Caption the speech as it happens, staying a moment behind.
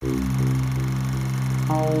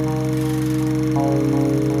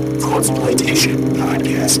Consultation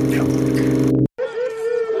Podcast Network.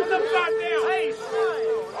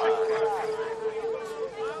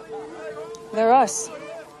 They're us.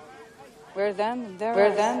 We're them, they're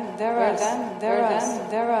us. They're us.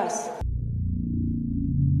 They're us.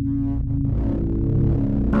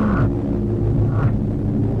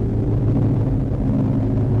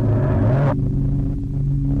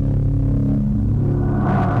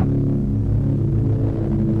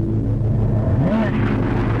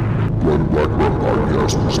 Blood and Black Rum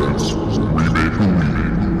Podcast presents Remake Movie.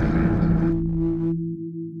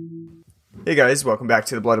 Hey guys, welcome back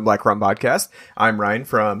to the Blood and Black Rum Podcast. I'm Ryan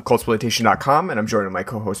from Cultsploitation.com, and I'm joined with my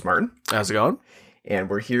co-host Martin. How's it going? And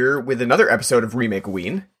we're here with another episode of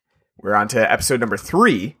Remake-A-Ween. We're on to episode number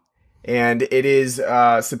 3, and it is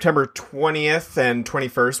September 20th and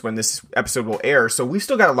 21st when this episode will air, so we've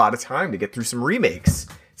still got a lot of time to get through some remakes.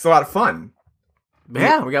 It's a lot of fun.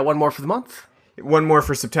 Yeah, we got one more for the month. One more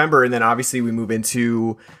for September, and then obviously we move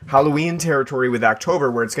into Halloween territory with October,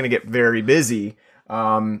 where it's going to get very busy.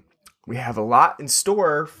 We have a lot in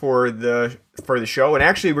store for the show, and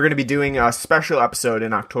actually we're going to be doing a special episode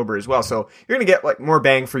in October as well. So you're going to get like more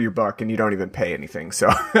bang for your buck, and you don't even pay anything. So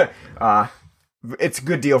it's a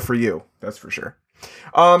good deal for you, that's for sure.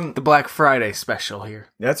 The Black Friday special here.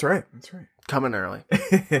 That's right. That's right. Coming early.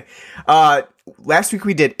 Last week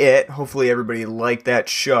we did It. Hopefully everybody liked that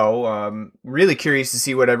show. Really curious to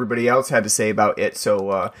see what everybody else had to say about It.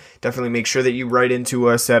 So definitely make sure that you write into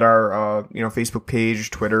us at our Facebook page,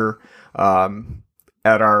 Twitter, at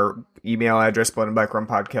our email address,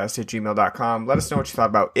 bloodandblackrumpodcast@gmail.com. Let us know what you thought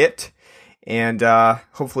about It. And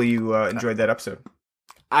hopefully you enjoyed that episode.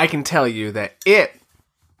 I can tell you that it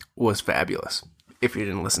was fabulous if you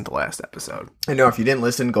didn't listen to last episode. I know if you didn't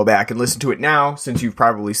listen, go back and listen to it now, since you've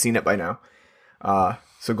probably seen it by now.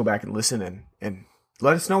 So go back and listen and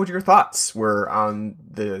let us know what your thoughts were on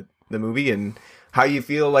the movie and how you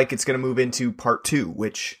feel like it's going to move into part 2,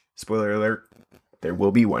 which, spoiler alert, there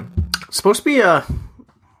will be one. It's supposed to be I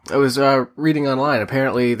was reading online.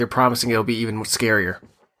 Apparently, they're promising it'll be even scarier.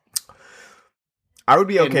 I would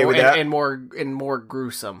be okay with that. And more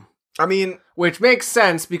gruesome. I mean, which makes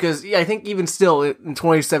sense because I think even still in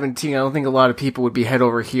 2017, I don't think a lot of people would be head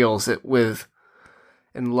over heels in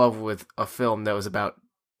love with a film that was about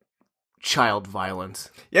child violence.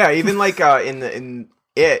 Yeah, even like in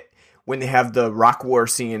It, when they have the rock war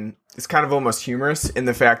scene, it's kind of almost humorous in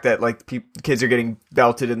the fact that like kids are getting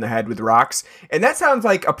belted in the head with rocks, and that sounds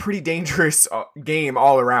like a pretty dangerous game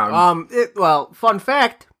all around. Fun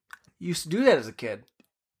fact, used to do that as a kid.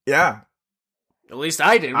 Yeah. At least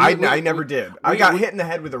I did. I never did. I got hit in the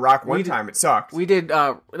head with a rock one time. It sucked. We did,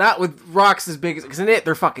 not with rocks as big as, because in It,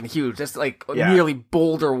 they're fucking huge. That's like nearly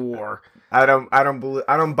Boulder War. I don't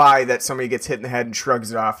buy that somebody gets hit in the head and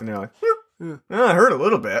shrugs it off and they're like, it hurt a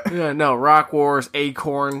little bit. Yeah, no, rock wars,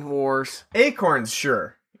 acorn wars. Acorns,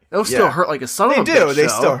 sure. They'll still hurt like a son of a bitch. They do. They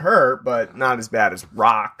still hurt, but not as bad as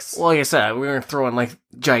rocks. Well, like I said, we were throwing like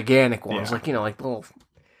gigantic ones, like little.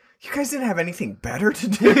 You guys didn't have anything better to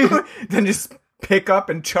do than just pick up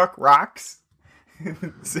and chuck rocks?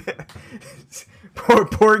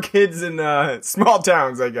 poor kids in small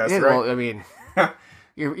towns, I guess, right? Well, I mean,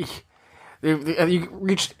 you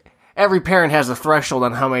reach... Every parent has a threshold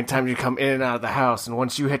on how many times you come in and out of the house, and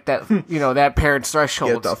once you hit that, that parent's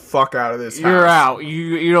threshold... Get the fuck out of this house. You're out.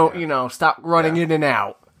 You don't, stop running in and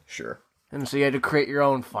out. Sure. And so you had to create your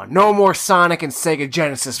own fun. No more Sonic and Sega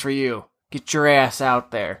Genesis for you. Get your ass out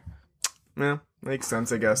there. Yeah, makes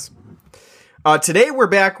sense, I guess. Today we're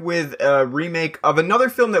back with a remake of another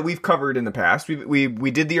film that we've covered in the past.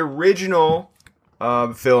 We did the original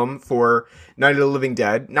film for Night of the Living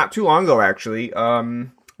Dead not too long ago, actually. I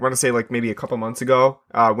want to say like maybe a couple months ago,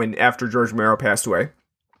 after George Romero passed away.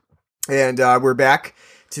 And we're back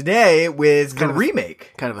today with the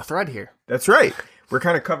remake. Kind of a thread here. That's right. We're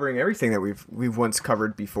kind of covering everything that we've once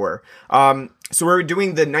covered before. So we're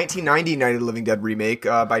doing the 1990 Night of the Living Dead remake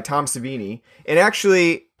by Tom Savini, and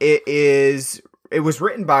actually it was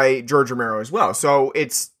written by George Romero as well. So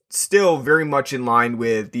it's still very much in line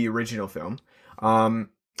with the original film.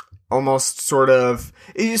 Almost sort of.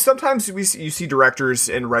 Sometimes you see directors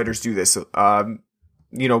and writers do this.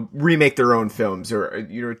 Remake their own films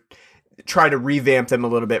or try to revamp them a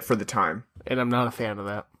little bit for the time. And I'm not a fan of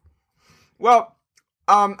that. Well.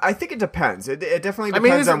 I think it depends. It definitely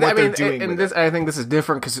depends on what they're doing. And I think this is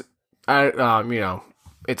different because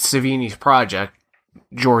it's Savini's project.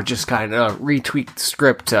 George just kind of retweaked the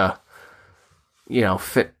script to,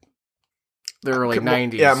 fit the early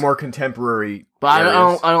 90s. Yeah, more contemporary. But I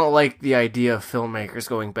don't like the idea of filmmakers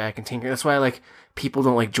going back and tinkering. That's why I like people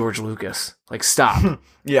don't like George Lucas. Like, stop.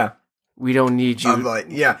 Yeah. We don't need you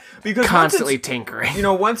because constantly once it's,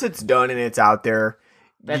 tinkering. once it's done and it's out there,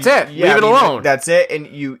 That's it. Leave it alone. That's it. And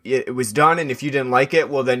it was done. And if you didn't like it,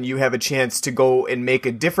 well, then you have a chance to go and make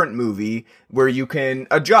a different movie where you can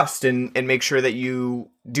adjust and make sure that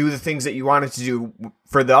you do the things that you wanted to do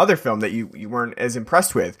for the other film that you weren't as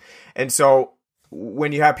impressed with. And so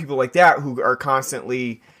when you have people like that who are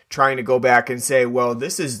constantly trying to go back and say, well,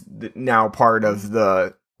 this is now part of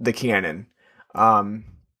the canon.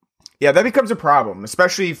 That becomes a problem,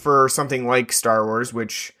 especially for something like Star Wars,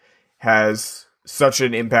 which has such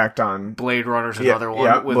an impact on Blade Runner's another one.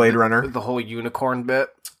 Yeah, with Blade Runner. With the whole unicorn bit.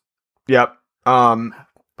 Yep.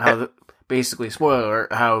 Basically, spoiler,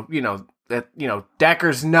 how,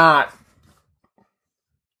 Decker's not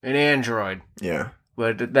an android. Yeah.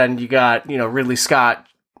 But then you got, Ridley Scott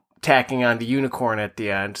tacking on the unicorn at the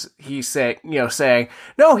end. He's saying,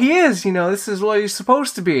 no, he is, this is what he's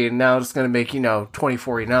supposed to be. And now it's going to make,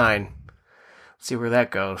 2049. Let's see where that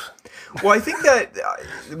goes. Well, I think that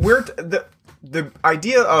the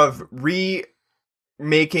idea of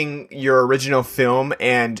remaking your original film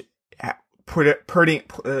and putting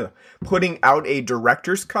out a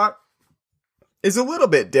director's cut is a little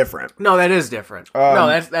bit different. No, that is different.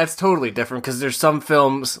 That's totally different, because there's some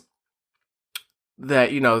films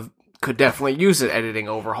that could definitely use an editing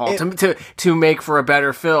overhaul to make for a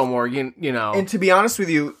better film, or And to be honest with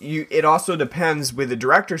you, it also depends with the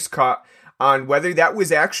director's cut on whether that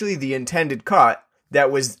was actually the intended cut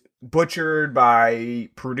that was butchered by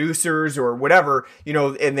producers or whatever,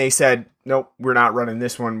 and they said, nope, we're not running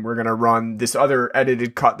this one. We're going to run this other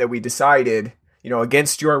edited cut that we decided,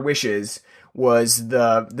 against your wishes, was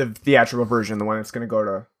the theatrical version, the one that's going to go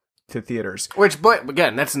to theaters. Which,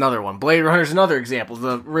 again, that's another one. Blade Runner's another example.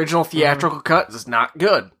 The original theatrical cut is not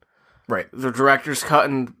good. Right. The director's cut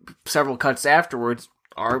and several cuts afterwards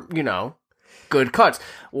are, good cuts.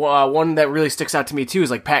 One that really sticks out to me, too,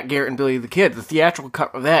 is like Pat Garrett and Billy the Kid. The theatrical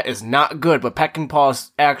cut of that is not good, but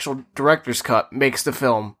Peckinpah's actual director's cut makes the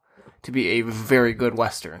film to be a very good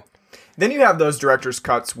Western. Then you have those director's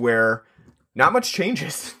cuts where not much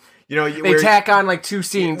changes. They tack on like two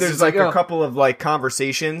scenes. There's like a couple of like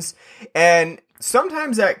conversations, and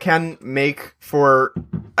sometimes that can make for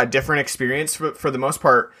a different experience. For the most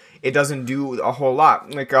part, it doesn't do a whole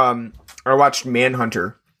lot. Like I watched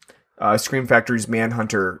Manhunter, Scream Factory's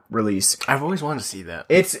Manhunter release. I've always wanted to see that.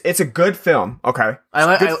 It's a good film. Okay,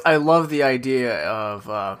 I love the idea of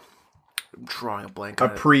I'm drawing a blank.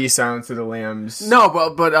 On pre-Silence of the Lambs. No,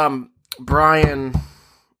 but Brian,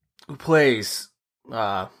 who plays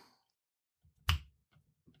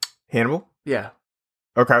Hannibal? Yeah.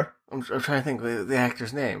 Okay. I'm trying to think of the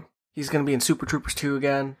actor's name. He's going to be in Super Troopers 2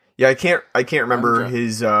 again. Yeah, I can't remember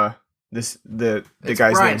his the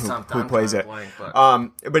guy's Brian name who plays it.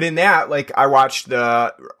 Blank, but in that, like, I watched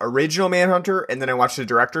the original Manhunter and then I watched the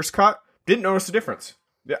director's cut. Didn't notice the difference.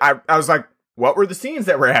 I was like, what were the scenes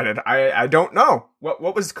that were added? I don't know.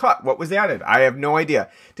 What was cut? What was added? I have no idea.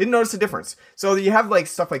 Didn't notice the difference. So you have like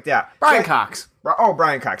stuff like that. Brian Cox. Oh,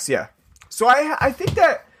 Brian Cox, yeah. So I think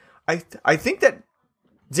that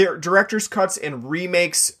director's cuts and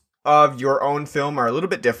remakes of your own film are a little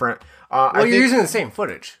bit different. You're using the same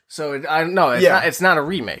footage, so it's not a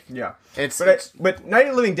remake. Yeah, but Night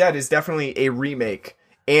of the Living Dead is definitely a remake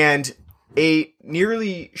and a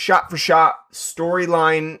nearly shot-for-shot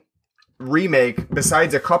storyline remake.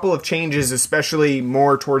 Besides a couple of changes, especially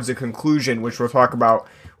more towards the conclusion, which we'll talk about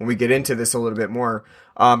when we get into this a little bit more.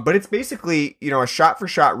 But it's basically, a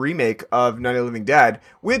shot-for-shot remake of Night of the Living Dead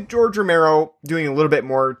with George Romero doing a little bit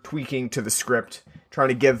more tweaking to the script, trying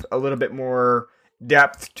to give a little bit more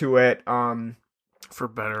depth to it. For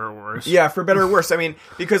better or worse. Yeah, for better or worse. I mean,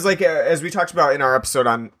 because like as we talked about in our episode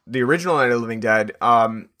on the original Night of the Living Dead,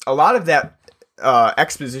 a lot of that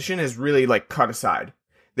exposition is really like cut aside.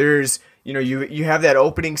 There's, you have that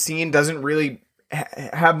opening scene, doesn't really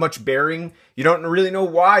have much bearing. You don't really know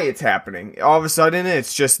why it's happening. All of a sudden,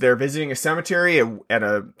 it's just they're visiting a cemetery at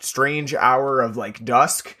a strange hour of like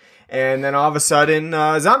dusk, and then all of a sudden,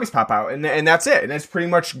 zombies pop out, and that's it. And it's pretty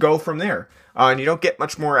much go from there. And you don't get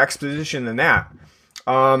much more exposition than that.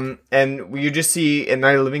 And you just see in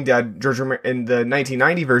Night of the Living Dead, in the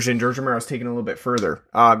 1990 version, George Romero's taken a little bit further,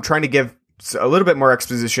 trying to give a little bit more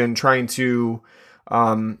exposition, trying to,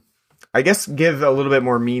 I guess, give a little bit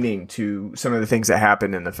more meaning to some of the things that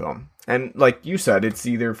happen in the film. And like you said, it's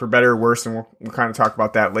either for better or worse, and we'll kind of talk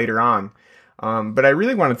about that later on. But I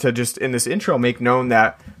really wanted to just, in this intro, make known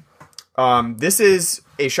that this is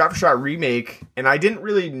a shot-for-shot remake, and I didn't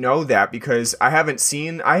really know that because I hadn't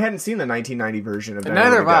seen the 1990 version of that.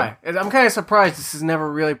 Neither have I. And I'm kind of surprised this has never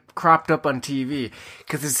really cropped up on TV,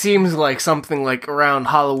 because it seems like something like around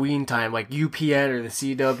Halloween time, like UPN or the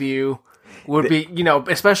CW would be,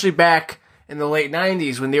 especially back in the late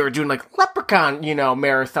 90s when they were doing like Leprechaun,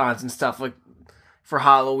 marathons and stuff like for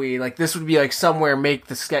Halloween. Like this would be like somewhere make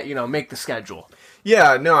the schedule.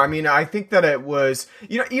 Yeah, no, I mean, I think that it was,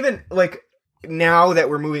 even like now that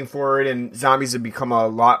we're moving forward and zombies have become a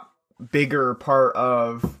lot bigger part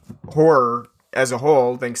of horror as a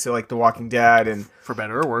whole, thanks to like The Walking Dead and For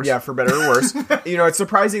better or worse. Yeah, for better or worse. It's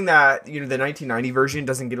surprising that, the 1990 version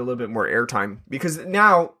doesn't get a little bit more airtime because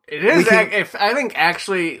now it is. I think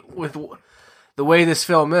actually with the way this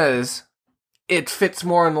film is, it fits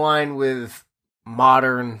more in line with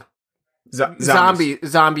modern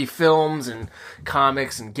zombie films and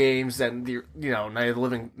comics and games than the original Night of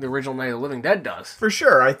the Living Dead does. For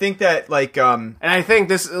sure, I think that and I think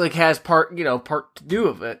this like has part to do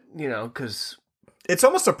with it, because it's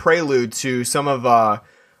almost a prelude to some of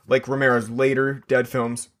like Romero's later Dead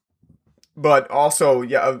films, but also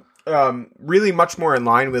really much more in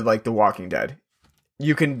line with like The Walking Dead.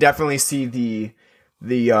 You can definitely see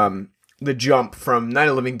the jump from Night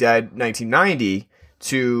of the Living Dead 1990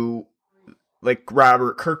 to like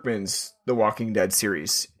Robert Kirkman's The Walking Dead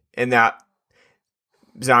series, and that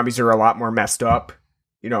zombies are a lot more messed up,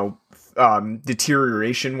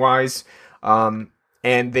 deterioration wise, and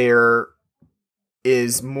there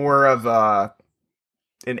is more of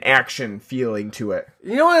an action feeling to it.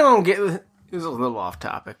 You know what I don't get? It was a little off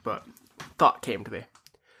topic, but thought came to me.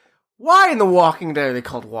 Why in The Walking Dead are they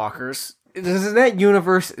called walkers? Does in that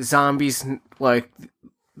universe zombies, like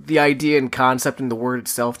the idea and concept and the word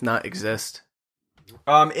itself, not exist?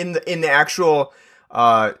 In the actual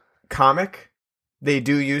comic, they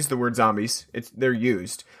do use the word zombies. They're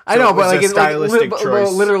used. I know, but like a stylistic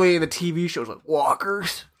choice. Literally in the TV shows, like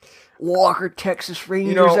walkers, Walker, Texas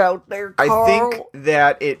Rangers out there. Carl. I think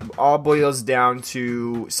that it all boils down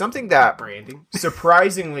to something that branding.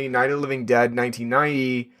 Surprisingly, Night of the Living Dead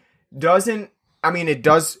 1990 doesn't. I mean, it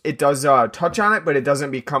does touch on it, but it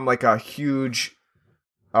doesn't become like a huge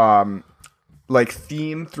like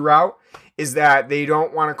theme throughout. Is that they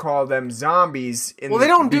don't want to call them zombies? They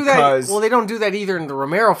don't do that. Well, they don't do that either in the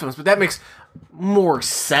Romero films, but that makes more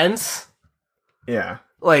sense. Yeah,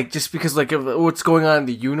 like just because like of what's going on in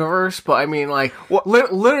the universe. But I mean, like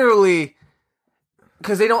literally,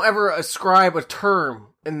 because they don't ever ascribe a term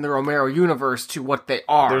in the Romero universe to what they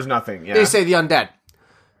are. There's nothing. Yeah, they say the undead,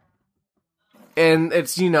 and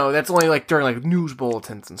it's that's only like during like news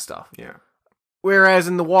bulletins and stuff. Yeah. Whereas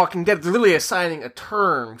in The Walking Dead, they're really assigning a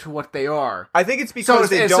term to what they are. I think it's because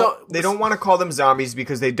they don't want to call them zombies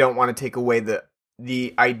because they don't want to take away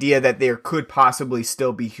the idea that there could possibly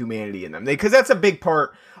still be humanity in them. Because that's a big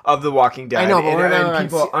part of The Walking Dead. I know, but and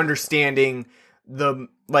people understanding I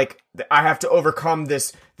have to overcome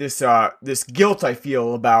this guilt I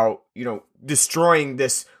feel about destroying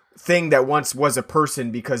this thing that once was a person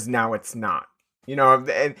because now it's not.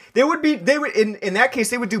 And they would in that case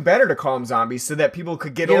they would do better to call them zombies so that people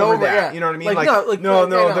could get over that. Yeah. You know what I mean?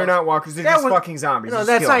 No, they're not walkers. They're just fucking zombies. No,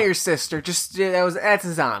 that's not your sister. Just that's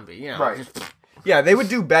a zombie. Right. Yeah, they would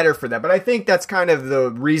do better for that. But I think that's kind of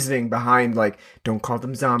the reasoning behind like don't call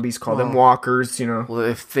them zombies, call them walkers. Well,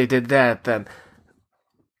 if they did that, then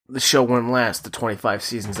the show wouldn't last the 25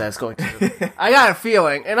 seasons that's going to. I got a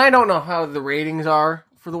feeling, and I don't know how the ratings are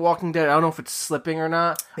for The Walking Dead. I don't know if it's slipping or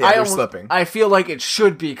not. Yeah, they're slipping. I feel like it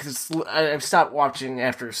should be because I've stopped watching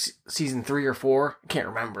after season 3 or 4. I can't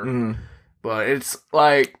remember, but it's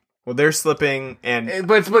like they're slipping, and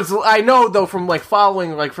but I know though from like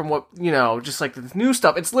following like from what just like the new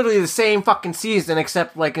stuff. It's literally the same fucking season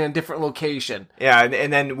except like in a different location. Yeah,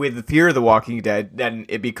 and then with the Fear of the Walking Dead, then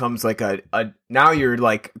it becomes like a now you're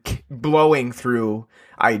like blowing through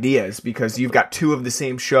ideas because you've got two of the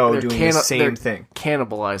same show doing the same thing,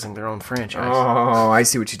 cannibalizing their own franchise. Oh, I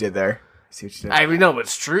see what you did there. I mean, no, but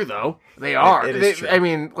it's true though. They are. It is true. I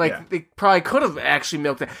mean, like they probably could have actually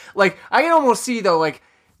milked it. Like I can almost see though, like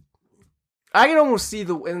I can almost see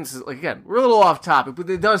and this is, like again, we're a little off topic, but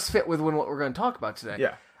it does fit with what we're going to talk about today.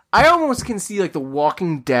 Yeah, I almost can see like The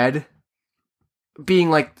Walking Dead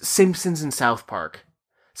being like Simpsons and South Park.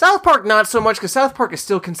 South Park, not so much, because South Park is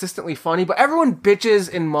still consistently funny, but everyone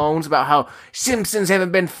bitches and moans about how Simpsons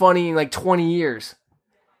haven't been funny in like 20 years.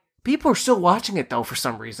 People are still watching it, though, for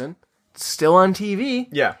some reason. still on TV.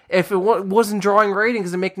 Yeah. If it wasn't drawing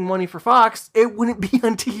ratings and making money for Fox, it wouldn't be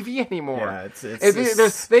on TV anymore. Yeah,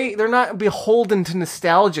 it's they're not beholden to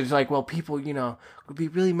nostalgia. It's like, well, people, would be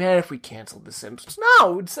really mad if we canceled The Simpsons.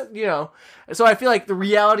 No, it's, So I feel like the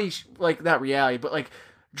reality, not reality, but like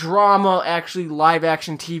drama, actually live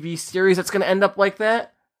action TV series that's going to end up like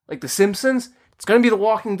that, like The Simpsons, it's going to be The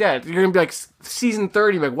Walking Dead. You're going to be like season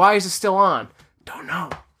 30, like, why is it still on? Don't know.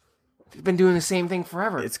 They've been doing the same thing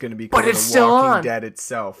forever. It's going to be but it's The still Walking on. Dead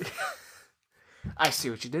itself. I see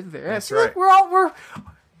what you did there. That's See, right. Look,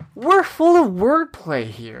 we're full of wordplay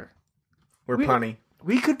here. We're punny.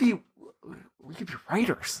 We could be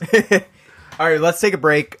writers. All right, let's take a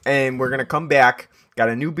break, and we're going to come back. Got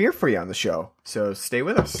a new beer for you on the show, so stay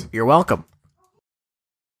with us. You're welcome.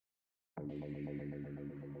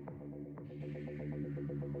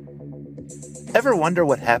 Ever wonder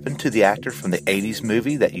what happened to the actor from the 80s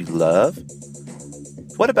movie that you love?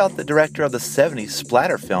 What about the director of the 70s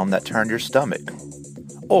splatter film that turned your stomach?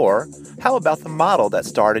 Or how about the model that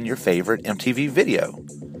starred in your favorite MTV video?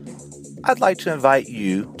 I'd like to invite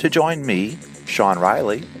you to join me, Sean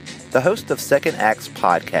Riley, the host of Second Acts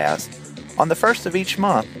podcast, on the first of each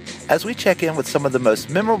month as we check in with some of the most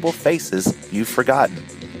memorable faces you've forgotten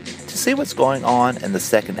to see what's going on in the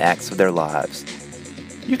second acts of their lives.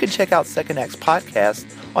 You can check out Second Acts podcast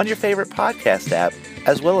on your favorite podcast app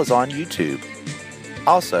as well as on YouTube.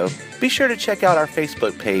 Also, be sure to check out our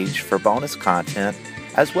Facebook page for bonus content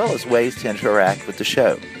as well as ways to interact with the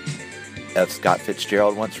show. F. Scott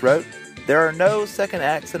Fitzgerald once wrote, "There are no second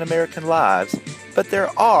acts in American lives, but there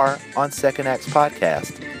are on Second Acts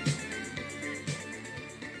podcast."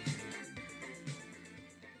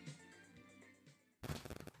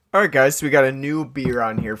 All right, guys, so we got a new beer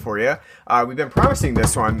on here for you. We've been promising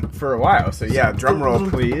this one for a while, so yeah, drum roll,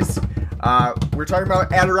 please. We're talking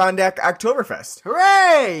about Adirondack Oktoberfest,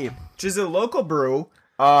 Hooray! which is a local brew.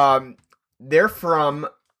 They're from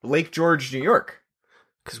Lake George, New York.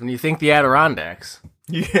 Because when you think the Adirondacks,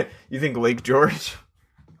 You think Lake George?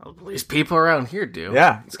 at least people around here do.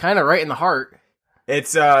 Yeah. It's kind of right in the heart.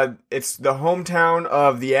 It's the hometown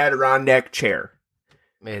of the Adirondack Chair.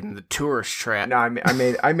 In the tourist trap. No,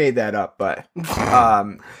 I made that up, but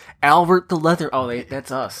Albert the Leather. Oh,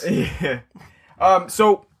 that's us. yeah.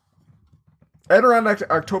 So Adirondack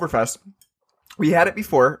Oktoberfest, we had it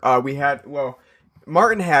before.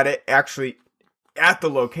 Martin had it actually at the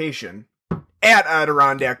location at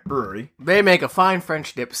Adirondack Brewery. They make a fine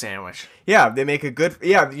French dip sandwich. Yeah, they make a good.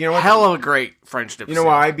 Yeah, you know what? Hell of a great French dip. You know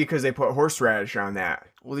sandwich. why? Because they put horseradish on that.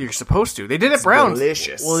 Well, you're supposed to. They did at Browns.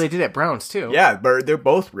 Delicious. Well, they did at Browns too. Yeah, but they're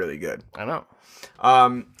both really good. I know.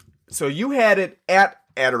 So you had it at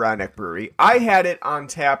Adirondack Brewery. I had it on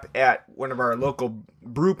tap at one of our local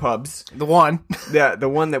brew pubs. The one. The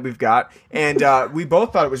one that we've got, and we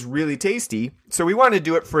both thought it was really tasty. So we wanted to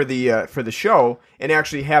do it for the show and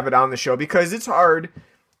actually have it on the show, because it's hard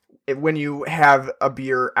when you have a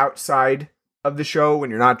beer outside of the show,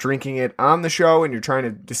 when you're not drinking it on the show and you're trying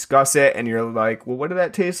to discuss it and you're like, well, what did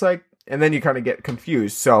that taste like? And then you kind of get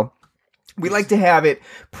confused. So we like to have it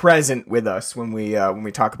present with us when we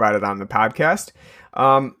talk about it on the podcast.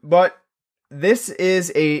 But this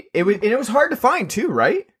is it was hard to find too,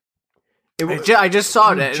 right? I just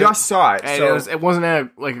saw it. Just saw it. And So it wasn't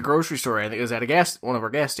at a grocery store. I think it was at one of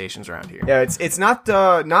our gas stations around here. yeah, it's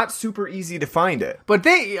not super easy to find it. But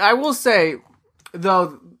I will say,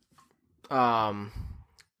 though,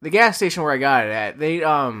 the gas station where I got it at, they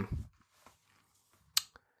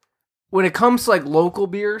when it comes to like local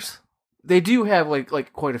beers, they do have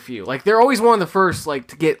like quite a few. Like they're always one of the first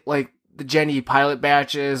to get like the Jenny pilot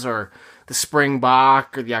batches or the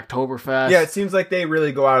Springbok or the Oktoberfest. Yeah, it seems like they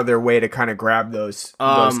really go out of their way to kind of grab those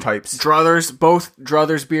types. Both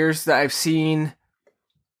Druthers beers that I've seen,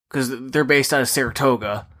 because they're based out of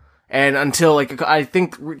Saratoga. And until I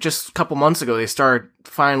think just a couple months ago, they started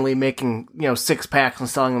finally making 6-packs and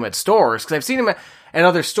selling them at stores. Because I've seen them at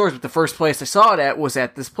other stores, but the first place I saw it at was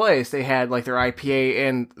at this place. They had their IPA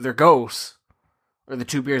and their Ghosts, or the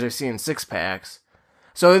two beers I've seen in 6-packs.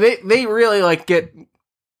 So they really get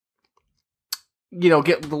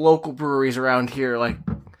the local breweries around here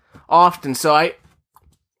often. So I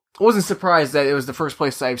wasn't surprised that it was the first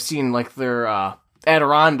place I've seen their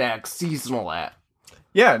Adirondack seasonal at.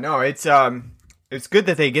 Yeah, no, it's good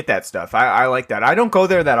that they get that stuff. I like that. I don't go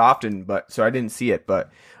there that often, so I didn't see it,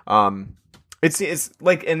 but it's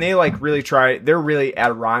and they really try. They're really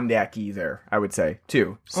Adirondack-y there, I would say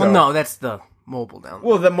too. So, well, no, that's the mobile down there.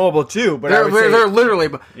 Well, the mobile too, but they're literally.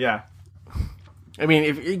 Yeah. I mean,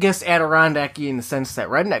 if you guess Adirondack-y in the sense that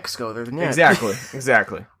rednecks go there, then yeah.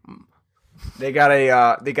 Exactly. They got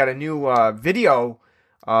a new video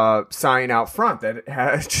sign out front that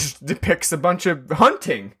just depicts a bunch of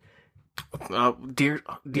hunting. Deer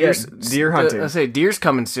hunting. I say deer's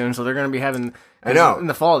coming soon, so they're going to be having. I know. In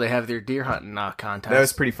the fall they have their deer hunting contest. That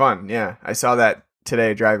was pretty fun. Yeah, I saw that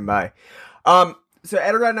today driving by. So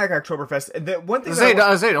Adirondack Oktoberfest. The one thing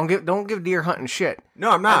I say don't give deer hunting shit.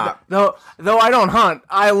 No, I'm not. Though I don't hunt,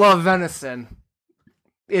 I love venison.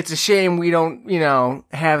 It's a shame we don't,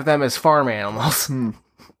 have them as farm animals.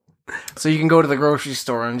 So you can go to the grocery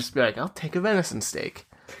store and just be like, I'll take a venison steak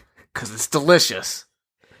because it's delicious.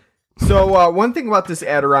 So one thing about this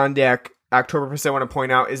Adirondack Oktoberfest I want to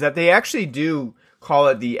point out is that they actually do call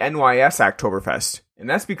it the NYS Oktoberfest, and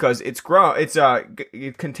that's because it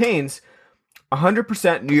contains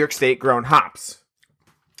 100% New York State grown hops,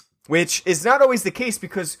 which is not always the case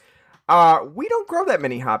because we don't grow that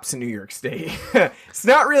many hops in New York State. It's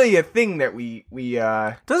not really a thing that we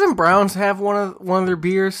Doesn't Browns have one of their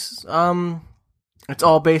beers? It's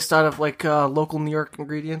all based out of local New York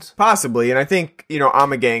ingredients. Possibly, and I think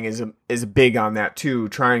Amagang is big on that too,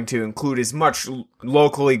 trying to include as much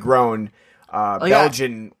locally grown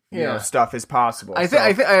Belgian stuff as possible.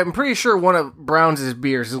 I'm pretty sure one of Browns'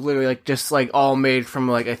 beers is literally just all made from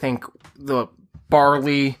I think the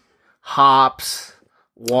barley, hops,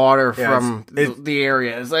 water from the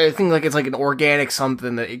area. I think it's an organic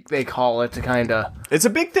something that they call it to kind of. It's a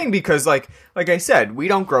big thing because like I said, we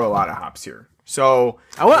don't grow a lot of hops here. So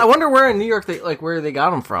I wonder where in New York where they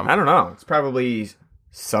got them from. I don't know. It's probably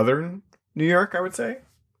southern New York, I would say.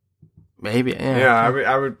 Maybe, yeah.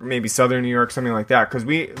 I would maybe southern New York, something like that. Because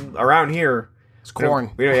we around here, it's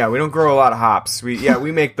corn. We don't grow a lot of hops.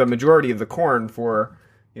 We make the majority of the corn for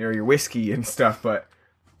your whiskey and stuff, but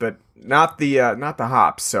not the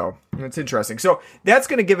hops. So it's interesting. So that's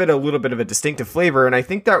going to give it a little bit of a distinctive flavor, and I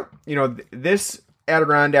think that this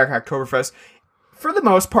Adirondack Oktoberfest, for the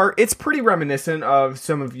most part, it's pretty reminiscent of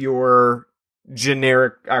some of your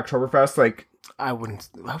generic Oktoberfest, I wouldn't.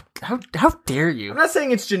 How dare you? I'm not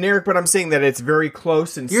saying it's generic, but I'm saying that it's very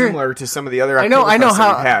close and similar to some of the other Oktoberfests I know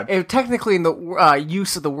how. We've had. Technically, in the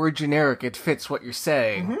use of the word generic, it fits what you're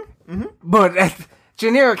saying. But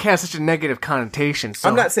generic has such a negative connotation. So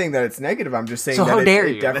I'm not saying that it's negative. I'm just saying so that how dare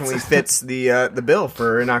it you? definitely fits the bill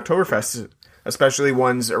for an Oktoberfest, especially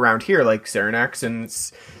ones around here like Saranax and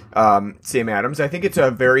Sam Adams. I think it's a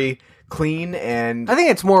very clean and. I think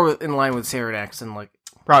it's more in line with Saranax and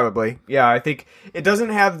Probably. Yeah, I think it doesn't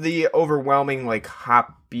have the overwhelming,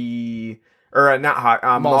 hoppy, or not hot,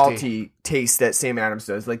 malty taste that Sam Adams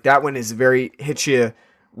does. That one is hits you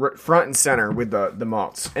front and center with the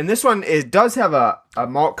malts. And this one, it does have a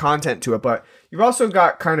malt content to it, but you've also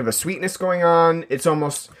got kind of a sweetness going on. It's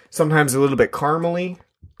almost sometimes a little bit caramely.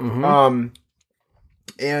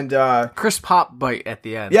 And crisp hop bite at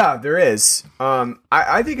the end. Yeah, there is.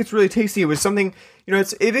 I think it's really tasty. It was something,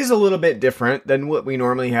 it is a little bit different than what we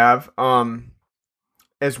normally have.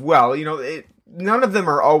 As well, none of them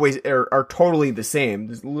are always are totally the same.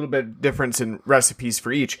 There's a little bit difference in recipes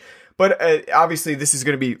for each, but obviously this is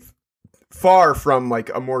going to be far from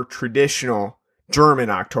a more traditional German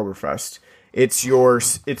Oktoberfest.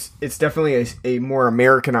 It's definitely a more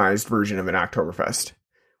Americanized version of an Oktoberfest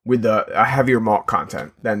with a heavier malt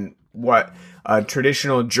content than what a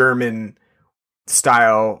traditional German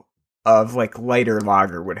style of lighter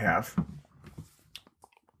lager would have.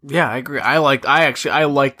 Yeah, I agree. I like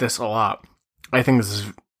this a lot. I think this is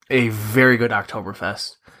a very good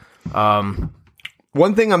Oktoberfest.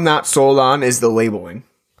 One thing I'm not sold on is the labeling.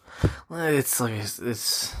 It's like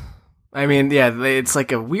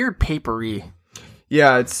a weird papery.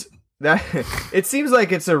 Yeah, it's that. It seems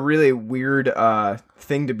like it's a really weird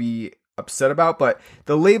thing to be upset about, but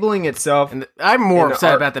the labeling itself, and I'm more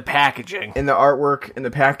upset about the packaging and the artwork and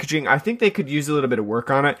the packaging. I think they could use a little bit of work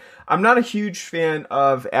on it. I'm not a huge fan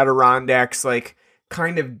of Adirondack's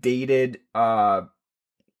kind of dated this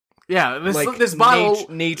bottle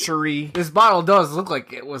naturey. This bottle does look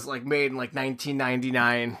like it was made in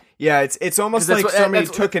 1999. Yeah, it's almost like somebody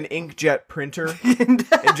took an inkjet printer and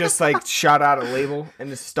just shot out a label and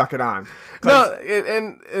just stuck it on. No,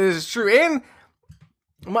 and it's true. And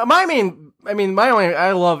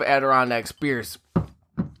I love Adirondack's beers.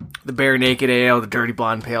 The Bare Naked Ale, the Dirty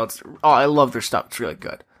Blonde Pale. I love their stuff. It's really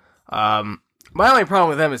good. My only problem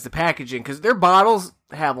with them is the packaging, because their bottles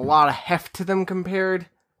have a lot of heft to them compared.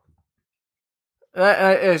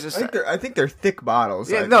 It's just, I think they're thick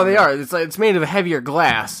bottles. Yeah, no, they are. It's made of a heavier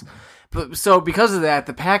glass. So because of that,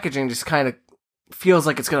 the packaging just kind of feels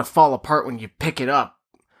like it's going to fall apart when you pick it up.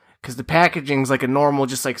 Because the packaging's like a normal,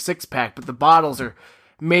 just 6-pack, but the bottles are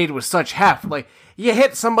made with such heft. You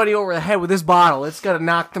hit somebody over the head with this bottle, it's gonna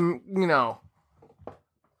knock them,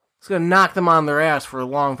 It's going to knock them on their ass for a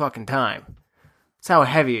long fucking time. That's how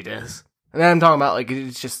heavy it is. And then I'm talking about, like,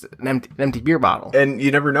 it's just an empty beer bottle. And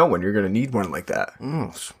you never know when you're going to need one like that.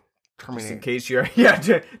 Just in case you're,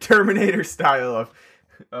 Terminator style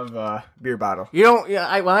of beer bottle. You don't,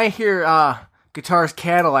 when I hear guitars,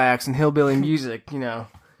 Cadillacs, and hillbilly music,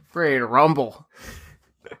 ready to rumble.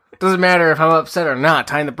 Doesn't matter if I'm upset or not,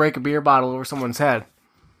 time to break a beer bottle over someone's head.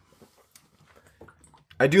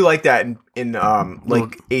 I do like that in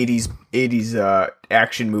like 80s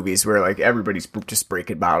action movies where like everybody's just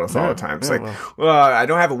breaking bottles all the time. It's well, I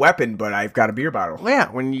don't have a weapon, but I've got a beer bottle. Well,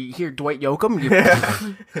 yeah, when you hear Dwight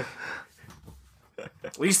Yoakam,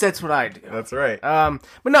 at least that's what I do. That's right. But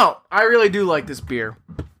no, I really do like this beer.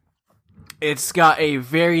 It's got a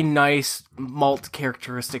very nice malt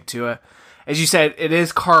characteristic to it. As you said, it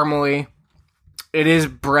is caramely. It is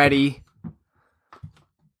bready.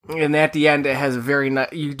 And at the end, it has a very nice...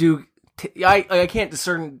 I can't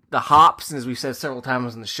discern the hops, and as we've said several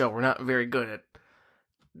times on the show, we're not very good at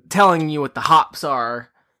telling you what the hops are.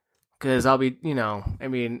 Because I'll be, you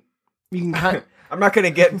can kind of... I'm not going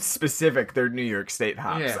to get specific. They're New York State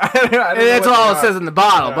hops. Yeah. I don't and that's all it says in the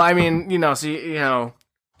bottle. Yeah. But I mean,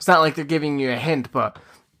 it's not like they're giving you a hint, but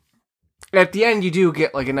at the end you do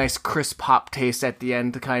get like a nice crisp hop taste at the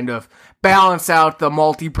end to kind of balance out the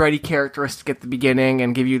malty, bready characteristic at the beginning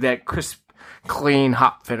and give you that crisp, clean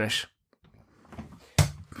hop finish.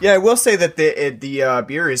 Yeah, I will say that the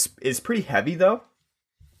beer is pretty heavy though,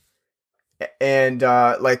 and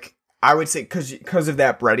like I would say because of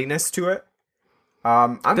that breadiness to it.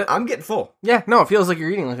 I'm getting full. Yeah, no, it feels like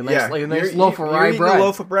you're eating like a nice loaf of rye bread. You're eating a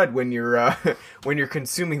loaf of bread when you're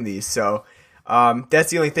consuming these. So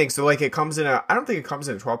that's the only thing. So like it comes in I don't think it comes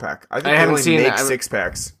in a 12-pack. I think they only make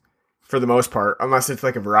 6-packs for the most part, unless it's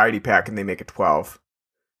like a variety pack and they make a 12.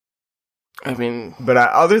 I mean, but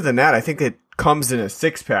other than that, I think it comes in a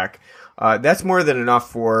 6-pack. That's more than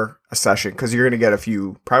enough for a session because you're going to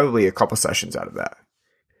get probably a couple sessions out of that.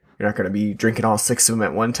 You're not going to be drinking all 6 of them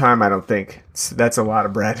at one time, I don't think. That's a lot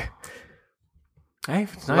of bread. Hey,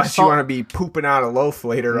 it's nice unless you want to be pooping out a loaf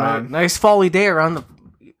later on. Nice folly day around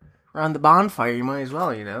the bonfire, you might as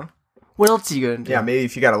well, What else are you going to do? Yeah, maybe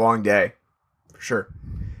if you got a long day. For sure.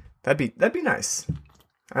 That'd be nice.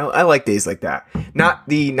 I like days like that. Not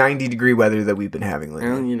the 90-degree weather that we've been having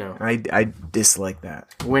lately. Well, I dislike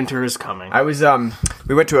that. Winter is coming. I was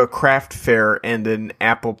we went to a craft fair and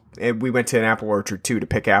we went to an apple orchard too to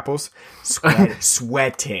pick apples.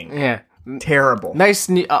 Sweating. Yeah. Terrible. Nice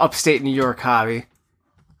upstate New York hobby.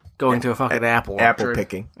 Going to a fucking apple orchard. Apple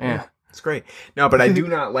picking. Yeah. It's great. No, but I do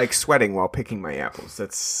not like sweating while picking my apples.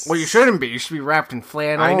 That's well, you shouldn't be. You should be wrapped in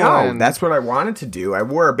flannel. I know. That's what I wanted to do. I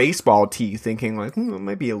wore a baseball tee thinking like, it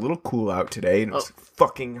might be a little cool out today, and it was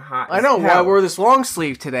fucking hot. I know. Well, I wore this long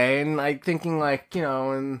sleeve today, and like thinking like,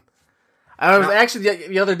 and I was actually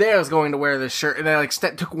the other day I was going to wear this shirt, and I like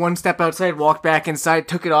took one step outside, walked back inside,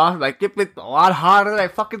 took it off, like it's a lot hotter than I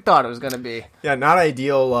fucking thought it was gonna be. Yeah, not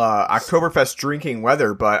ideal Oktoberfest drinking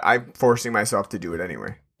weather, but I'm forcing myself to do it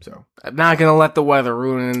anyway. So I'm not going to let the weather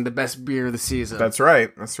ruin the best beer of the season. That's right.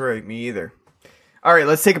 Me either. All right,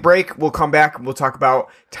 let's take a break. We'll come back and we'll talk about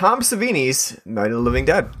Tom Savini's Night of the Living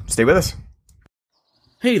Dead. Stay with us.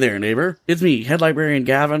 Hey there, neighbor. It's me, Head Librarian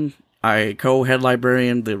Gavin. I co-head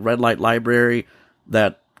librarian the Red Light Library,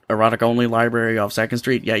 that erotic-only library off 2nd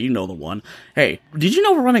Street. Yeah, you know the one. Hey, did you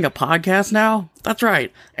know we're running a podcast now? That's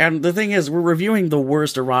right. And the thing is, we're reviewing the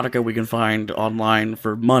worst erotica we can find online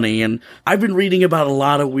for money, and I've been reading about a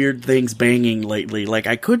lot of weird things banging lately. Like,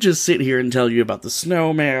 I could just sit here and tell you about the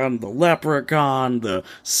snowman, the leprechaun, the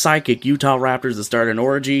psychic Utah Raptors that start an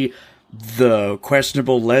orgy, the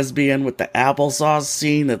questionable lesbian with the applesauce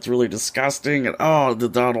scene that's really disgusting, and the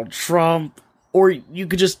Donald Trump. Or you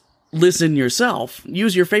could just listen yourself.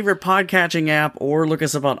 Use your favorite podcatching app or look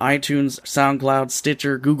us up on iTunes, SoundCloud,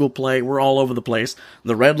 Stitcher, Google Play. We're all over the place.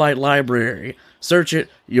 The Red Light Library. Search it,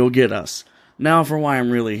 you'll get us. Now for why I'm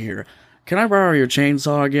really here. Can I borrow your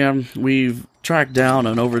chainsaw again? We've tracked down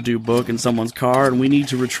an overdue book in someone's car and we need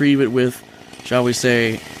to retrieve it with, shall we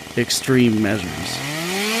say, extreme measures.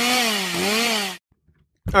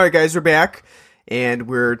 Alright guys, we're back and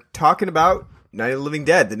we're talking about Night of the Living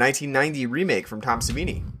Dead, the 1990 remake from Tom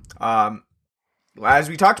Savini. As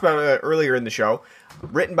we talked about earlier in the show,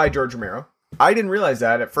 written by George Romero. I didn't realize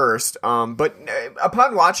that at first, but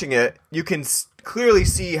upon watching it, you can clearly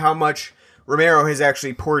see how much Romero has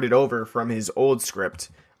actually poured it over from his old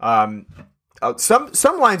script. Some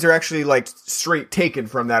lines are actually like straight taken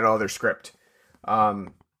from that other script,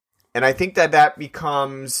 and I think that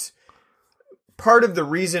becomes part of the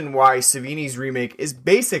reason why Savini's remake is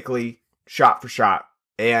basically shot for shot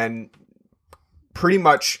and pretty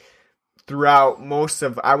much throughout most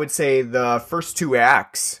of, I would say, the first 2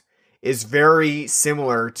 acts is very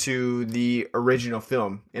similar to the original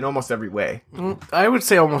film in almost every way. I would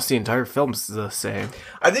say almost the entire film's the same.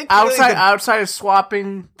 I think Outside of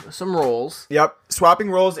swapping some roles. Yep, swapping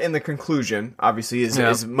roles in the conclusion obviously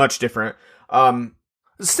is much different.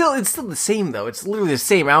 It's still the same though. It's literally the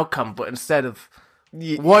same outcome, but instead of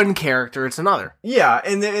one character, it's another. Yeah,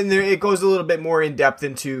 and then it goes a little bit more in depth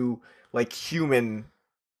into like human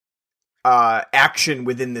action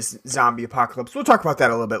within this zombie apocalypse. We'll talk about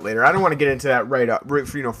that a little bit later. I don't want to get into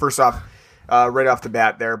that first off, right off the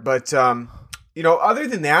bat there. But other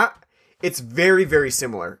than that, it's very, very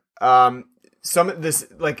similar. Some of this,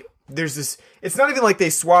 like, there's this. It's not even like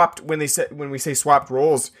they swapped when we say swapped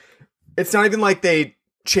roles. It's not even like they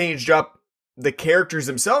changed up the characters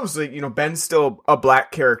themselves. Like, Ben's still a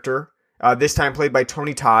black character. This time played by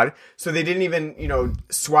Tony Todd. So they didn't even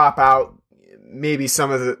swap out maybe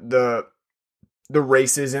some of the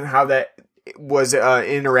races and how that was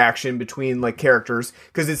interaction between like characters,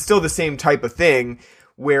 because it's still the same type of thing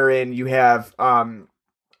wherein you have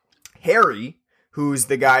Harry, who's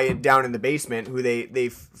the guy down in the basement who they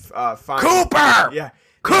find Cooper. Yeah,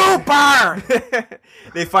 Cooper.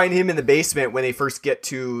 They find him in the basement when they first get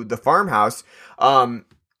to the farmhouse.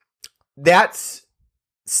 That's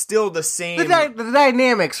still the same. The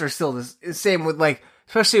dynamics are still the same with, like,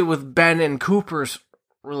 especially with Ben and Cooper's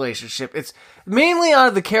relationship. It's mainly out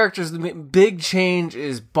of the characters. The big change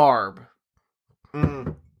is Barb.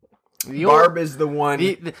 Barb is the one.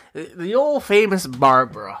 The old famous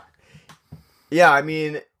Barbara. Yeah, I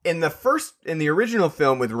mean, in the original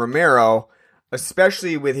film with Romero,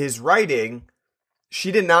 especially with his writing,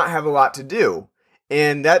 she did not have a lot to do.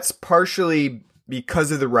 And that's partially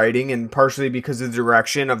because of the writing and partially because of the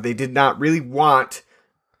direction of they did not really want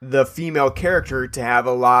the female character to have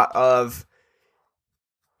a lot of,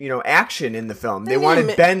 action in the film. They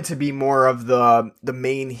wanted Ben to be more of the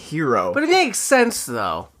main hero. But it makes sense,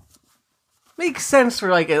 though. Makes sense for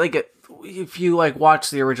if you watch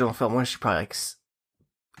the original film. When she probably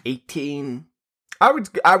 18. I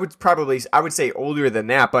would say older than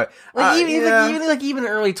that, but even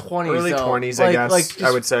early 20s. Early 20s, I guess. I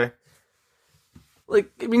would say.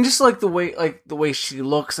 Just the way she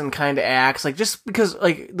looks and kind of acts, just because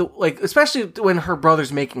especially when her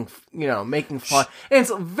brother's making fun, and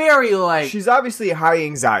it's very she's obviously high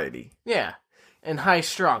anxiety. Yeah, and high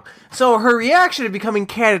strung. So her reaction to becoming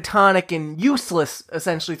catatonic and useless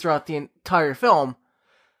essentially throughout the entire film,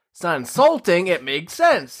 it's not insulting. It makes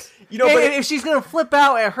sense. If she's gonna flip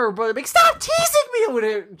out at her brother, stop teasing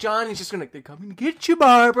me, Johnny's just gonna, they're coming to get you,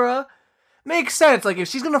 Barbara. Makes sense. If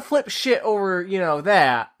she's gonna flip shit over,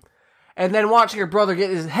 that, and then watching her brother get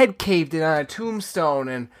his head caved in on a tombstone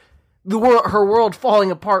and her world falling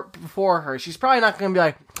apart before her, she's probably not gonna be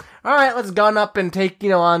like, all right, let's gun up and take,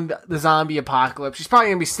 on the zombie apocalypse. She's probably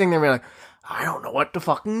gonna be sitting there and be like, I don't know what to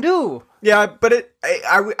fucking do. Yeah, but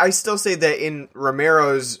I still say that in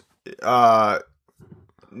Romero's Night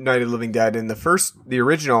of the Living Dead, in the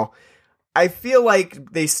original, I feel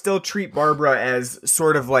like they still treat Barbara as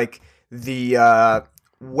sort of like the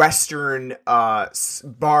Western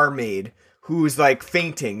barmaid who's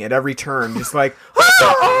fainting at every turn, just like,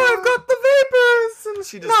 oh, I've got the vapors, and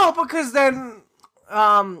she just because then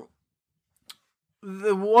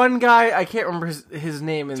the one guy, I can't remember his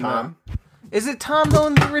name in Tom. Is it Tom though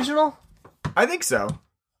in the original? I think so.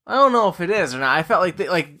 I don't know if it is or not. I felt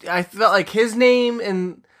like his name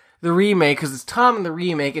in the remake, because it's Tom in the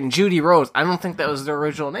remake, and Judy Rose. I don't think that was their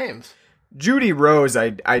original names. Judy Rose, I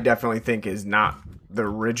definitely think is not the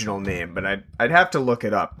original name, but I'd have to look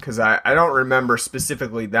it up, because I don't remember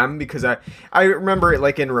specifically them, because I remember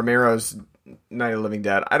it in Romero's Night of the Living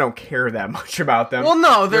Dead. I don't care that much about them. Well,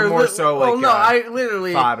 no, they're more so I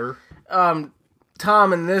literally fodder.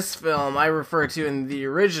 Tom in this film I refer to in the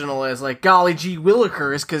original as Golly Gee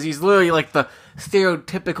Willikers, because he's literally the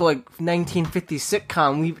stereotypical 1950s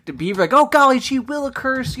sitcom Leave It to Beaver, oh golly gee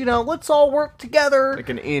Willikers, let's all work together, like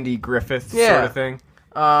an Andy Griffith sort of thing.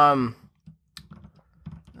 I'm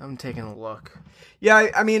taking a look.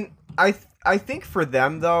 Yeah, I mean, I think for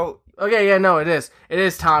them though. Okay, yeah, no, it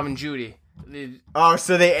is Tom and Judy. Oh,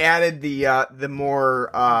 so they added the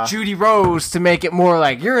more Judy Rose to make it more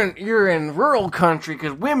like you're in rural country,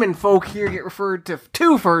 because women folk here get referred to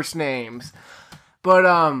 2 first names. But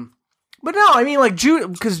no, I mean Judy,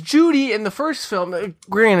 because Judy in the first film,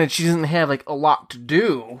 granted she doesn't have a lot to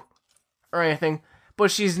do or anything,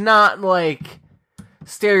 but she's not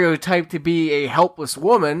stereotyped to be a helpless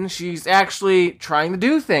woman. She's actually trying to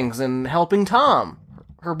do things and helping Tom,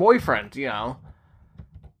 her boyfriend,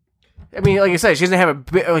 I mean, like I said, she doesn't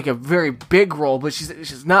have a very big role, but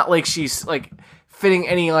she's not like she's like fitting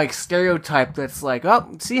any like stereotype that's like,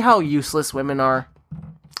 oh, see how useless women are.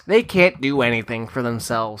 They can't do anything for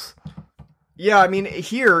themselves. Yeah, I mean,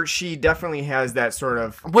 here she definitely has that sort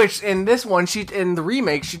of... Which, in this one, in the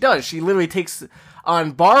remake, she does. She literally takes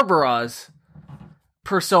on Barbara's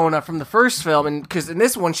persona from the first film, and because in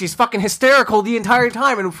this one, she's fucking hysterical the entire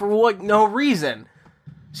time, and for like no reason.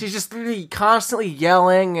 She's just literally constantly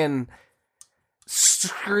yelling and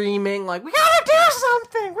screaming, like, we gotta do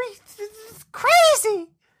something! It's crazy!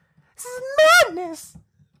 This is madness!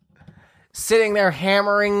 Sitting there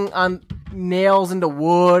hammering on nails into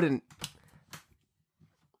wood, and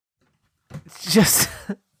it's just...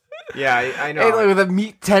 Yeah, I know. Like with a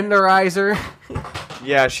meat tenderizer.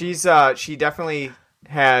 Yeah, she definitely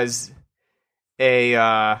has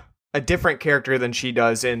a different character than she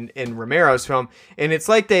does in Romero's film, and it's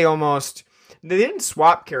like they didn't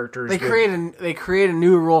swap characters. They create a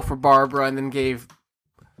new role for Barbara, and then gave,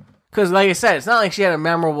 because like I said, it's not like she had a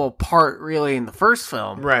memorable part really in the first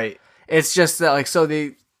film, right? It's just that like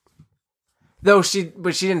she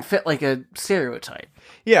didn't fit like a stereotype.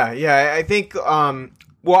 Yeah, I think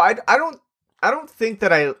well, I don't think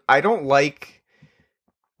that I don't like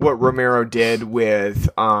what Romero did with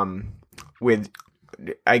I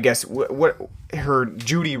guess what her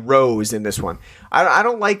Judy Rose in this one. I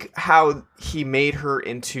don't like how he made her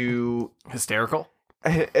into Hysterical?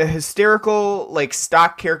 a hysterical like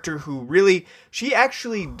stock character who really, she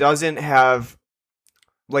actually doesn't have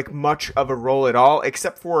like much of a role at all,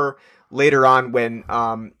 except for later on when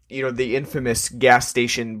the infamous gas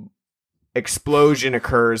station explosion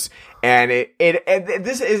occurs, and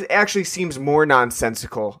this actually seems more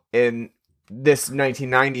nonsensical in this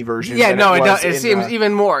 1990 version. Yeah, no, it does. It seems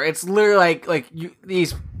even more. It's literally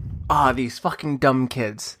these fucking dumb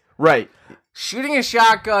kids, right? Shooting a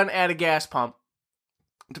shotgun at a gas pump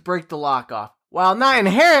to break the lock off. While not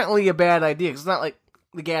inherently a bad idea, because it's not like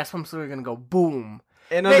the gas pump's literally going to go boom.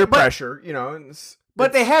 And under pressure,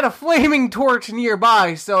 But they had a flaming torch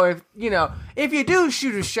nearby, so if you do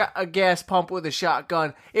shoot a gas pump with a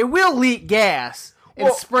shotgun, it will leak gas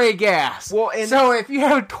and spray gas. So if you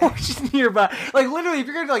have torches nearby, like literally, if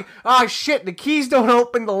you're gonna oh shit, the keys don't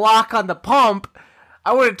open the lock on the pump,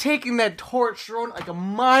 I would have taken that torch, thrown it like a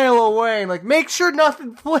mile away, and like make sure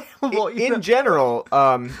nothing flammable. In general,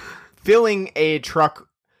 filling a truck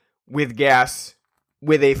with gas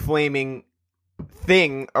with a flaming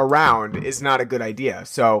thing around is not a good idea.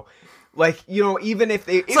 So, even if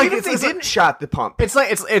they didn't shot the pump, it's like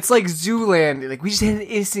Zoolander. Like, we just had an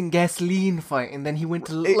instant gasoline fight, and then he went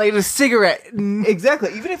to light a cigarette.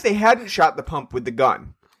 Exactly. Even if they hadn't shot the pump with the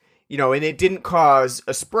gun, and it didn't cause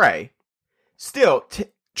a spray, still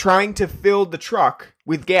trying to fill the truck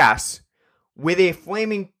with gas with a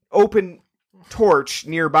flaming open torch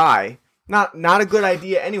nearby. Not a good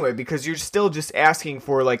idea anyway, because you're still just asking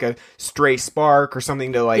for like a stray spark or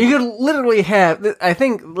something to like. You could literally have. I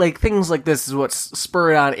think like things like this is what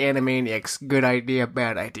spurred on Animaniacs. Good idea,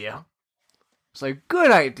 bad idea. It's like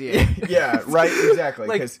good idea. Yeah, right. Exactly.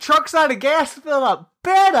 Like trucks out of gas to fill up.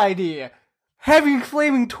 Bad idea. Having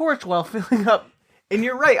flaming torch while filling up. And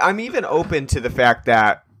you're right. I'm even open to the fact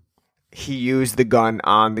that he used the gun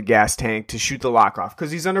on the gas tank to shoot the lock off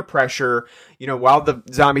because he's under pressure. While the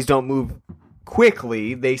zombies don't move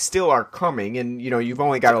quickly, they still are coming, and you've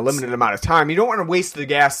only got a limited amount of time. You don't want to waste the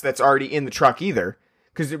gas that's already in the truck either,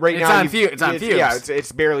 because right now it's on fumes. Yeah,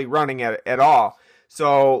 it's barely running at all.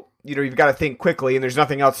 So you've got to think quickly, and there's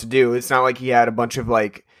nothing else to do. It's not like he had a bunch of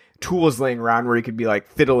like tools laying around where he could be like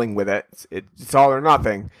fiddling with it. It's all or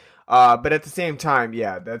nothing. But at the same time,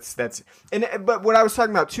 yeah, but what I was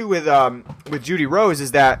talking about too with Judy Rose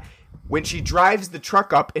is that when she drives the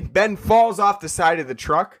truck up and Ben falls off the side of the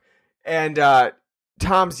truck and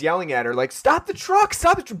Tom's yelling at her like, stop the truck,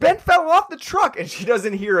 Ben fell off the truck, and she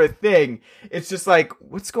doesn't hear a thing. It's just like,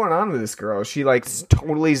 what's going on with this girl? She like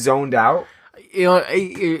totally zoned out.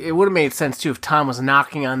 It would have made sense too if Tom was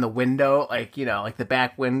knocking on the window, like the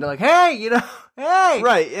back window, like, hey, hey,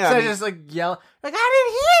 right? Yeah, so just like yell, like,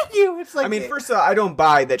 I didn't hear you. It's like, first of all, I don't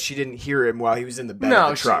buy that she didn't hear him while he was in the bed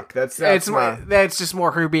of the truck. That's just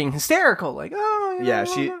more her being hysterical, like,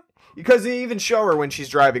 she. Because they even show her when she's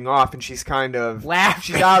driving off, and she's kind of laughing.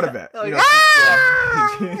 She's out of it. Like,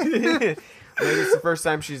 Maybe it's the first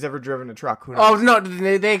time she's ever driven a truck. Who knows? Oh no,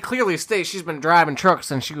 they clearly state she's been driving trucks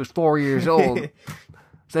since she was 4 years old.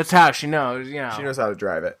 So that's how she knows. She knows how to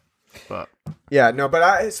drive it. But yeah, no, but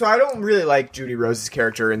I don't really like Judy Rose's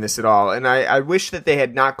character in this at all, and I wish that they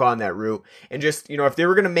had not gone that route and just if they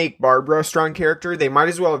were going to make Barbara a strong character, they might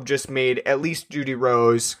as well have just made at least Judy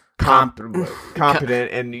Rose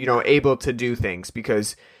competent and, you know, able to do things,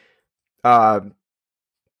 because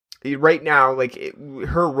right now, like,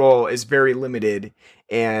 her role is very limited,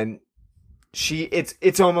 and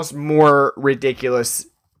it's almost more ridiculous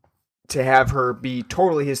to have her be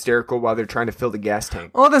totally hysterical while they're trying to fill the gas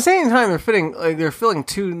tank. Well, at the same time, they're filling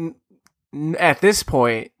two, at this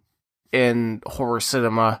point in horror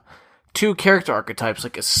cinema, two character archetypes,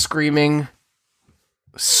 like a screaming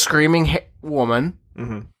woman.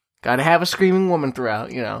 Mm-hmm. Got to have a screaming woman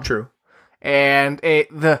throughout, you know. True. And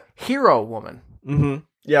the hero woman. Mm-hmm.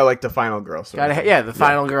 Yeah, like the final girl. The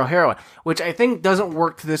final girl heroine, which I think doesn't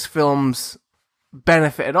work to this film's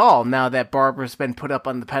benefit at all. Now that Barbara's been put up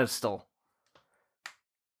on the pedestal.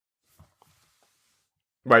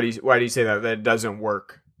 Why do you say that it doesn't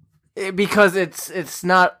work? Because it's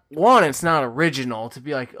not original to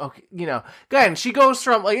be like, okay, you know, again, she goes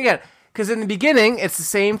from, like, again, because in the beginning it's the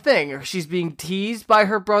same thing. She's being teased by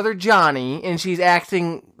her brother Johnny, and she's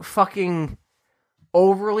acting fucking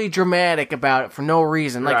overly dramatic about it for no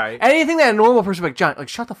reason. Like, right. Anything that a normal person would be like, John, like,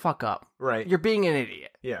 shut the fuck up. Right. You're being an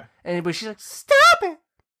idiot. Yeah. But she's like, stop it.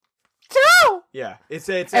 No. Yeah.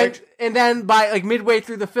 And then by, like, midway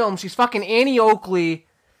through the film, she's fucking Annie Oakley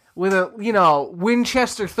with a, you know,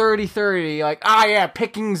 Winchester 30-30, like, yeah,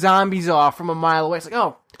 picking zombies off from a mile away. It's like,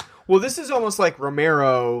 oh. Well, this is almost like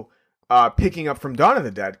Romero picking up from Dawn of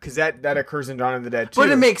the Dead, because that occurs in Dawn of the Dead, too. But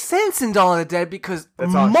it makes sense in Dawn of the Dead, because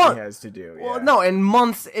that's all she has to do. Yeah. Well, no, and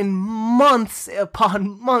months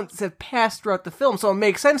upon months have passed throughout the film, so it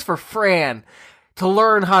makes sense for Fran to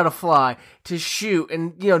learn how to fly, to shoot,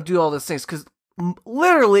 and, you know, do all these things, because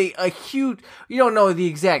literally a huge, you don't know the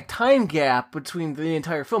exact time gap between the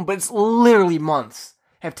entire film, but it's literally months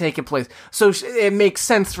have taken place. So it makes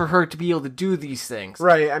sense for her to be able to do these things.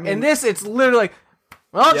 Right. I mean, and this, it's literally like,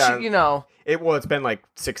 well, yeah, you know. It's been like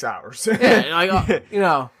 6 hours. Yeah, like, you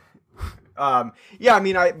know. Yeah, I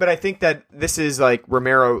mean, but I think that this is like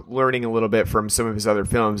Romero learning a little bit from some of his other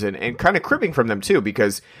films and kind of cribbing from them too,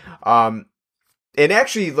 because it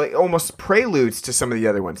actually like almost preludes to some of the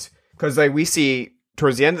other ones. Because like we see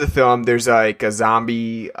towards the end of the film, there's like a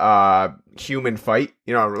zombie human fight,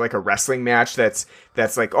 you know, like a wrestling match that's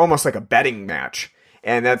like almost like a betting match,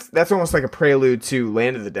 and that's almost like a prelude to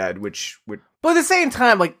Land of the Dead, which would. But at the same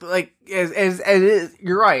time, like as it is,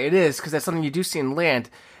 you're right, it is, because that's something you do see in Land.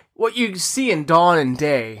 What you see in Dawn and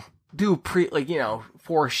Day do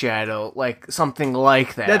foreshadow like something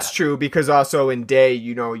like that. That's true, because also in Day,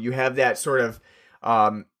 you know, you have that sort of.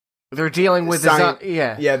 They're dealing with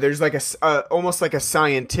yeah. There's like a almost like a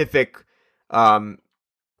scientific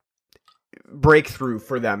breakthrough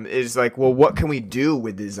for them. Is like, well, what can we do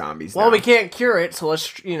with these zombies? Well, now? we can't cure it, so let's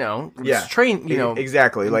train. You know,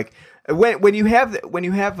 exactly. Like when you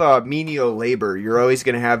have menial labor, you're always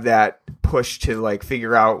going to have that push to like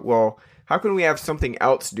figure out, well, how can we have something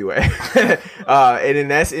else do it? And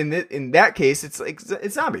in that case, it's like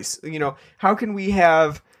it's zombies. You know, how can we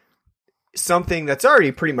have something that's already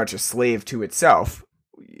pretty much a slave to itself,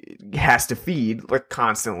 has to feed like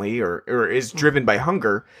constantly or is driven by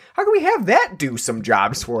hunger? How can we have that do some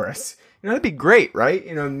jobs for us? You know, that'd be great, right?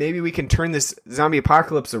 You know, maybe we can turn this zombie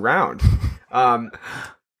apocalypse around.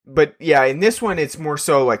 But yeah, in this one, it's more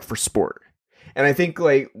so like for sport. And I think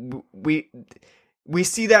like we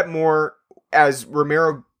see that more as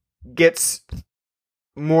Romero gets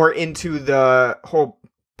more into the whole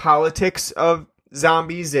politics of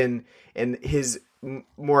zombies and his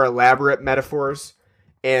more elaborate metaphors,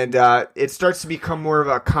 and it starts to become more of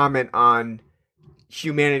a comment on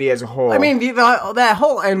humanity as a whole. I mean, that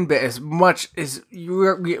whole end bit is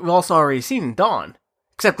we've also already seen in Dawn,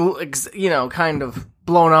 except, you know, kind of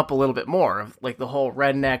blown up a little bit more, like the whole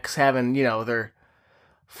rednecks having, you know, their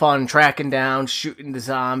fun tracking down, shooting the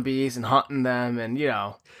zombies and hunting them, and, you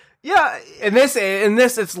know, yeah. In this,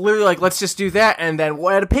 it's literally like, let's just do that, and then we'll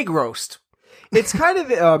add a pig roast. It's kind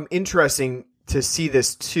of interesting to see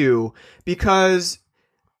this too, because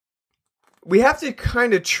we have to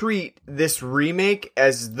kind of treat this remake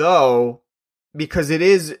as though, because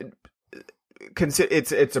it's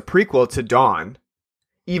a prequel to Dawn,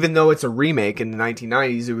 even though it's a remake in the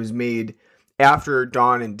 1990s. It was made after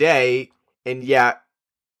Dawn and Day, and yet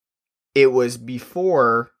it was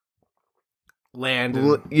before Land,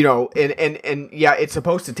 you know, and yeah, it's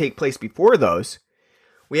supposed to take place before those.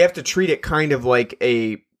 We have to treat it kind of like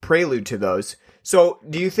a prelude to those. So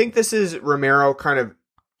do you think this is Romero kind of,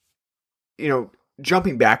 you know,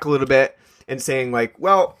 jumping back a little bit and saying like,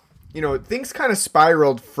 well, you know, things kind of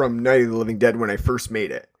spiraled from Night of the Living Dead when I first made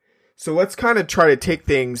it. So let's kind of try to take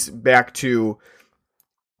things back to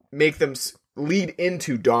make them lead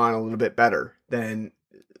into Dawn a little bit better than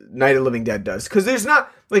Night of the Living Dead does. Because there's not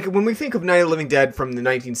Like, when we think of Night of the Living Dead from the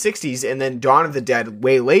 1960s and then Dawn of the Dead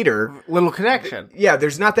way later, Little connection. yeah,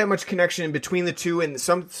 there's not that much connection between the two, and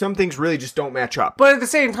some things really just don't match up. But at the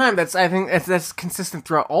same time, I think that's consistent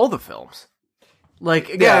throughout all the films. Like,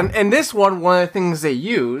 again, Yeah. and this one of the things they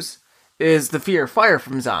use is the fear of fire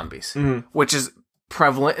from zombies, which is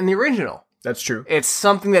prevalent in the original. That's true. It's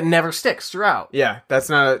something that never sticks throughout. Yeah, that's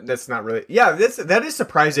not really. Yeah, that is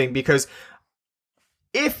surprising, because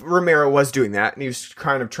if Romero was doing that and he was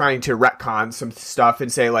kind of trying to retcon some stuff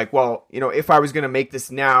and say, like, well, if I was going to make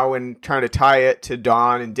this now and trying to tie it to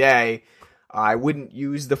Dawn and Day, I wouldn't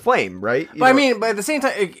use the flame, right? But at the same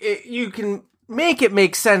time, you can make it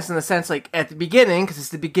make sense in the sense, like, at the beginning, because it's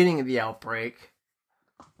the beginning of the outbreak.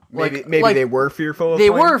 maybe like, they were fearful of They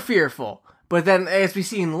flame? were fearful. But then, as we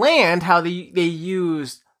see in Land, how they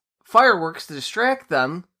used fireworks to distract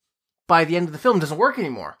them, by the end of the film, doesn't work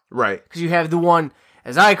anymore. Right. Because you have the one,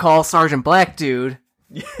 as I call Sergeant Black Dude,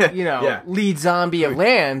 Yeah. lead zombie of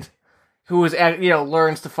Land, who was,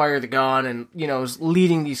 learns to fire the gun and, is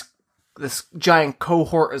leading this giant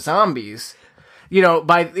cohort of zombies. In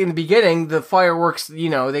the beginning, the fireworks,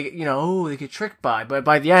 they get tricked by, but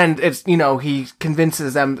by the end, it's, he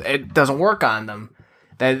convinces them it doesn't work on them,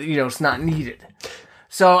 that, it's not needed.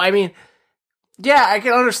 So, I mean, yeah, I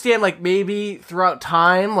can understand, like, maybe throughout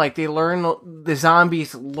time, like, the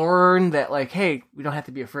zombies learn that, like, hey, we don't have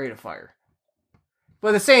to be afraid of fire. But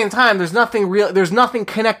at the same time, there's nothing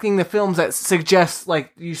connecting the films that suggests,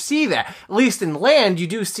 like, you see that. At least in Land, you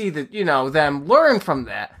do see that, them learn from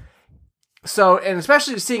that. So, and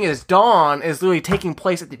especially seeing it as Dawn is literally taking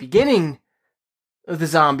place at the beginning of the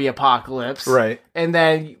zombie apocalypse. Right. And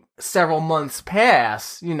then several months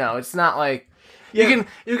pass, it's not like, Yeah.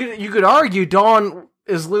 You could argue Dawn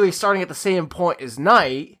is literally starting at the same point as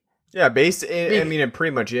Night. Yeah, it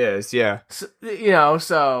pretty much is, yeah. So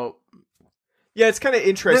Yeah, it's kind of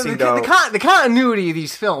interesting, though. the continuity of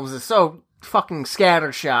these films is so fucking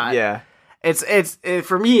scattershot. Yeah. It's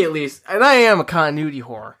for me at least, and I am a continuity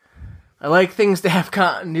whore. I like things to have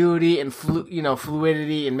continuity and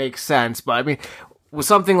fluidity and make sense. But I mean, with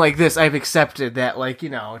something like this, I've accepted that, like,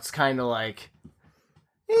 it's kind of like,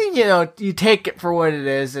 you take it for what it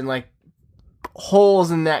is, and, like,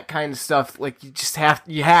 holes and that kind of stuff, like,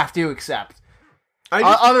 you have to accept.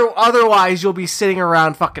 Otherwise, you'll be sitting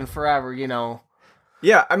around fucking forever,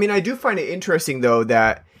 Yeah, I mean, I do find it interesting, though,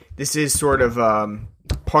 that this is sort of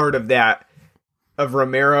part of that, of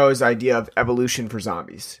Romero's idea of evolution for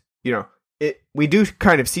zombies. We do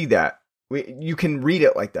kind of see that. You can read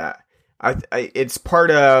it like that. It's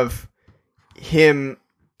part of him,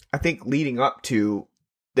 I think, leading up to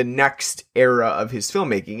the next era of his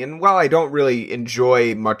filmmaking. And while I don't really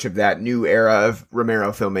enjoy much of that new era of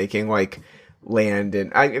Romero filmmaking, like Land,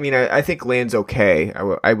 and I think Land's okay,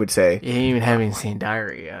 I would say. You even haven't seen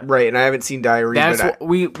Diary yet. Right, and I haven't seen Diary. That's but what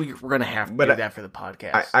we're going to have to do that for the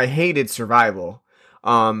podcast. I hated Survival.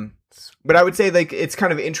 But I would say, like, it's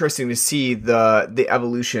kind of interesting to see the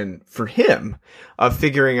evolution for him of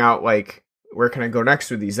figuring out, like, where can I go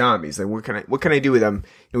next with these zombies? Like, what can I do with them?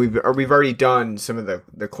 We've already done some of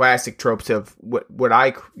the classic tropes of what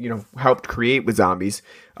I helped create with zombies.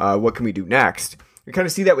 What can we do next? We kind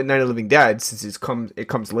of see that with Night of the Living Dead, since it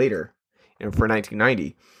comes later, for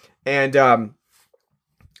 1990, and I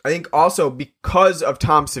think also because of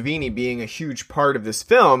Tom Savini being a huge part of this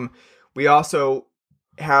film, we also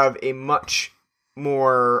have a much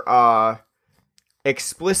more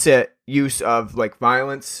explicit use of, like,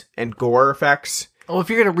 violence and gore effects. Well, if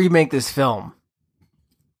you're going to remake this film,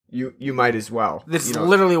 you might as well. this is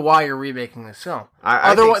literally why you're remaking this film.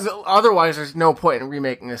 I Otherwise, there's no point in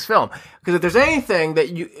remaking this film. Because if there's anything that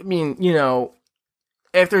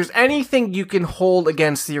if there's anything you can hold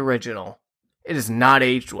against the original, it is not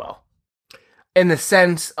aged well. In the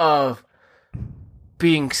sense of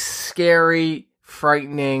being scary,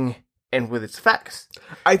 frightening, and with its effects.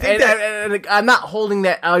 I think and I'm not holding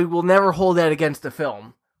that. I will never hold that against the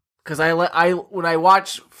film, because when I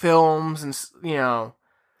watch films and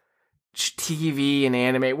TV and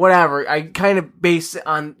anime, whatever, I kind of base it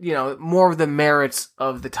on more of the merits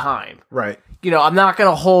of the time. right. I'm not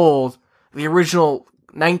gonna hold the original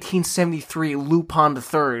 1973 Lupin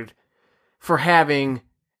III for having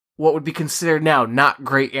what would be considered now not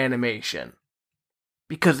great animation,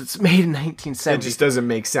 because it's made in 1970. It just doesn't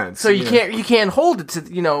make sense. So you can't hold it to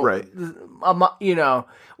Right.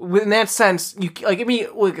 In that sense, like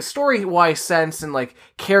a story wise sense and like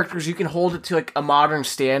characters, you can hold it to like a modern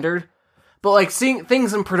standard, but like seeing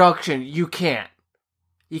things in production, you can't.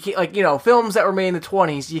 You can't, like, you know, films that were made in the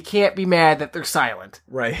 20s, you can't be mad that they're silent.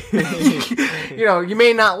 Right. You know, you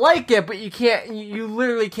may not like it, but you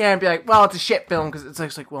literally can't be like, well, it's a shit film, because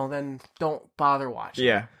it's like, well, then don't bother watching.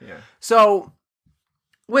 Yeah. So,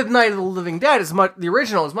 with Night of the Living Dead, the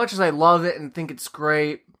original, as much as I love it and think it's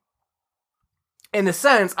great, in a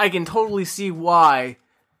sense, I can totally see why.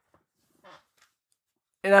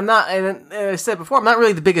 And I'm not, and I said before, I'm not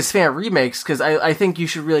really the biggest fan of remakes, because I think you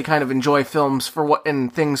should really kind of enjoy films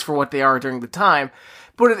and things for what they are during the time.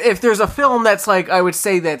 But if there's a film that's like, I would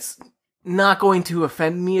say that's not going to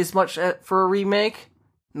offend me as much for a remake,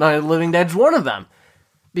 Night of the Living Dead's one of them.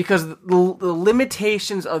 Because the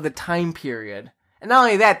limitations of the time period, and not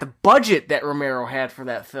only that, the budget that Romero had for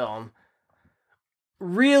that film,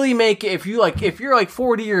 really make it, if you're like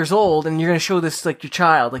 40 years old and you're going to show this like your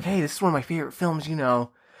child, like, hey, this is one of my favorite films, you know,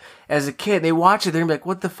 as a kid, they watch it, they're going to be like,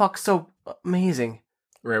 what the fuck's so amazing?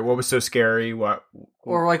 Right. What was so scary? What?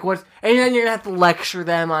 Or like what? And then you're going to have to lecture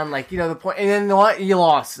them on like, you know, the point, and then what? You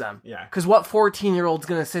lost them. Yeah. Because what 14-year-old's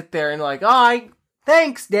going to sit there and like,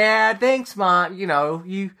 thanks, Dad, thanks, Mom, you know,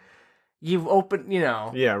 you've opened, you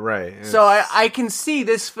know. Yeah, right. So I can see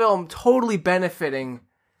this film totally benefiting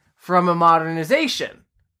from a modernization.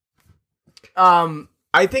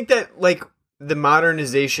 I think that, like, the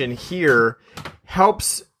modernization here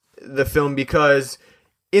helps the film because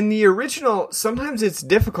in the original, sometimes it's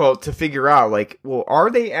difficult to figure out, like, well,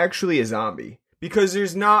 are they actually a zombie? Because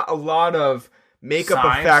there's not a lot of makeup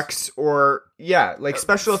effects or, like,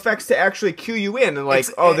 special effects to actually cue you in and, like,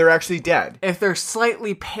 they're actually dead. If they're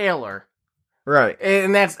slightly paler. Right.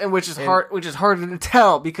 Which is harder to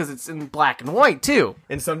tell because it's in black and white too.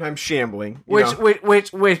 And sometimes shambling. Which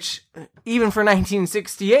even for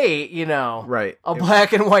 1968, you know, right. A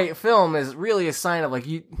black and white film is really a sign of like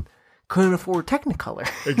you couldn't afford Technicolor.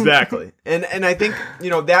 Exactly. And I think,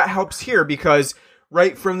 you know, that helps here because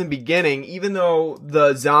right from the beginning, even though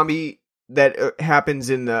the zombie that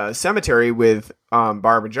happens in the cemetery with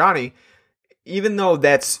Barb and Johnny, even though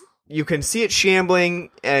you can see it shambling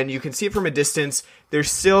and you can see it from a distance, there's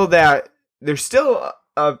still from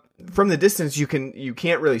the distance you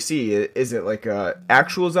can't really see, is it like a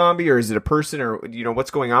actual zombie or is it a person, or you know what's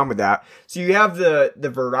going on with that. So you have the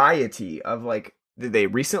variety of like, did they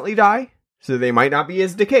recently die? So they might not be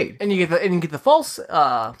as decayed. And you get the false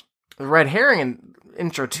red herring in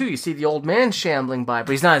intro too. You see the old man shambling by,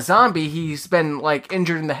 but he's not a zombie. He's been like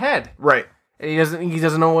injured in the head. Right. And he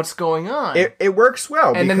doesn't know what's going on. It works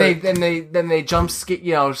well. And then they jump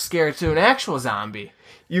scared to an actual zombie.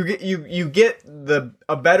 You get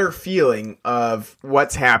a better feeling of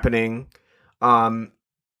what's happening, and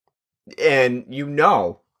you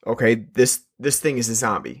know, okay, this thing is a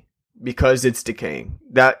zombie because it's decaying.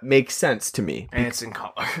 That makes sense to me. And it's in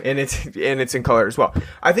color. and it's in color as well.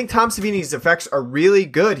 I think Tom Savini's effects are really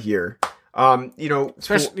good here. You know,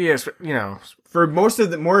 especially you know, for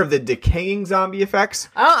more of the decaying zombie effects.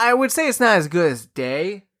 I would say it's not as good as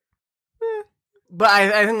Day, but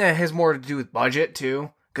I think that has more to do with budget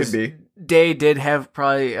too. Could be. Day did have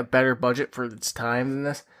probably a better budget for its time than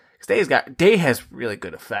this. Because Day has really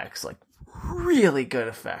good effects, like really good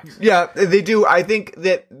effects. Yeah, they do. I think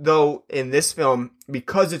that though in this film,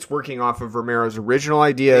 because it's working off of Romero's original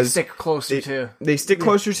ideas, they stick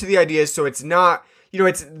closer to the ideas, so it's not. You know,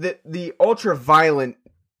 it's the ultra-violent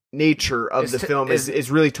nature of the film is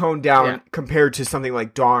really toned down compared to something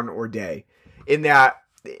like Dawn or Day, in that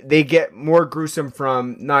they get more gruesome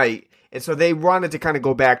from Night, and so they wanted to kind of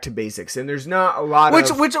go back to basics, and there's not a lot which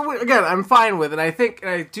again, I'm fine with, and I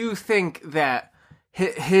do think that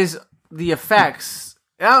the effects,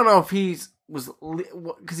 I don't know if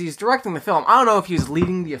because he's directing the film, I don't know if he's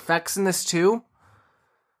leading the effects in this too,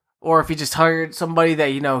 or if he just hired somebody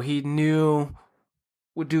that, you know, he knew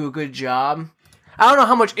would do a good job. I don't know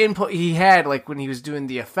how much input he had, like, when he was doing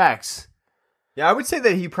the effects. Yeah, I would say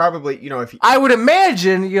that he probably, you know, if he... I would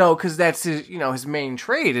imagine, you know, because that's his, you know, his main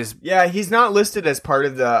trade is... Yeah, he's not listed as part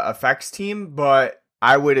of the effects team, but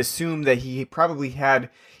I would assume that he probably had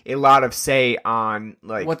a lot of say on,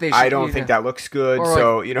 like, what they should, I don't think that looks good, or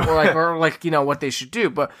so, like, you know... or like, you know, what they should do.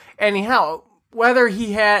 But anyhow, whatever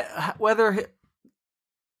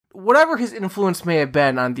his influence may have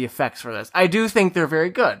been on the effects for this, I do think they're very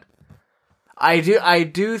good. I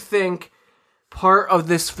do think part of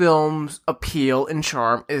this film's appeal and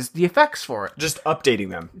charm is the effects for it. Just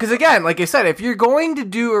updating them. Because again, like I said, if you're going to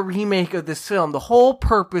do a remake of this film, the whole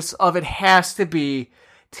purpose of it has to be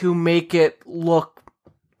to make it look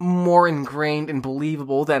more ingrained and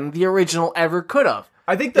believable than the original ever could have.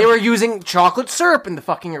 I think they were using chocolate syrup in the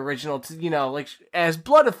fucking original to, you know, like, as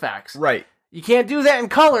blood effects. Right. You can't do that in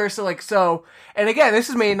color, and again, this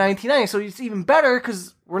is made in 1990, so it's even better,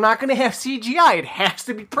 because we're not going to have CGI. It has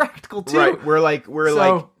to be practical too. Right. We're like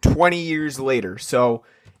 20 years later. So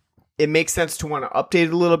it makes sense to want to update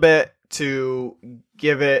it a little bit to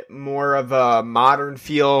give it more of a modern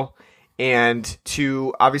feel and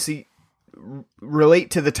to obviously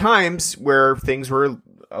relate to the times where things were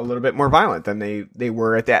a little bit more violent than they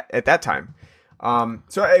were at that time.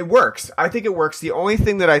 So it works. I think it works. The only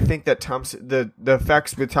thing that I think that the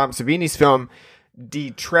effects with Tom Savini's film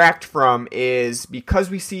detract from is because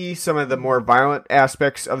we see some of the more violent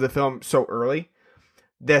aspects of the film so early.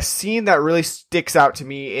 The scene that really sticks out to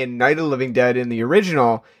me in Night of the Living Dead in the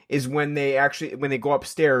original is when they go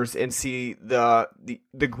upstairs and see the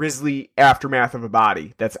grisly aftermath of a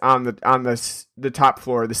body that's on the top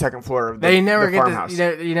floor, the second floor of the farmhouse.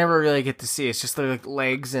 You never really get to see. It's just like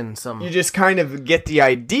legs and some. You just kind of get the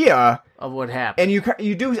idea of what happened, and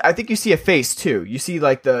you do. I think you see a face too. You see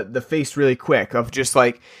like the face really quick of just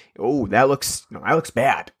like, oh, that looks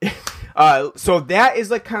bad. So that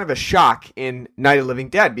is like kind of a shock in Night of the Living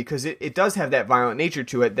Dead because it does have that violent nature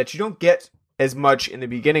to it that you don't get as much in the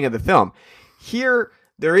beginning of the film. Here,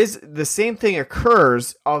 there is the same thing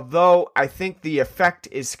occurs, although I think the effect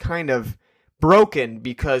is kind of broken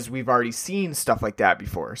because we've already seen stuff like that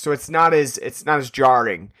before. So it's not as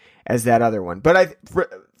jarring as that other one. But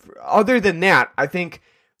other than that, I think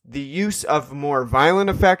the use of more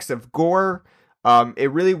violent effects of gore,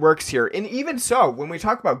 it really works here. And even so, when we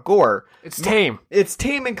talk about gore, it's tame. It's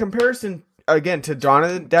tame in comparison, again, to Dawn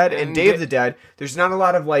of the Dead and Day of the Dead. There's not a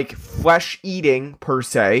lot of like flesh eating per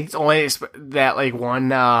se. It's only that like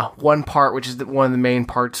one part, which is one of the main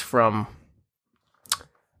parts from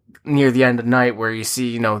near the end of night, where you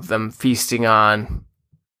see them feasting on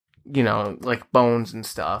like bones and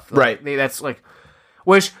stuff. Right. That's like,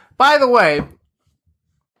 which by the way,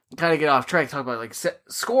 kind of get off track. Talk about like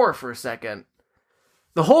score for a second.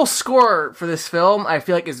 The whole score for this film, I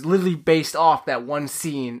feel like, is literally based off that one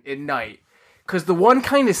scene in Night. Because the one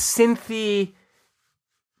kind of synthy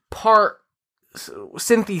part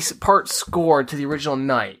score to the original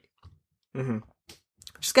Night, mm-hmm.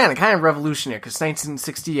 which is kind of revolutionary. Because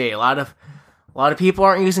 1968, a lot of people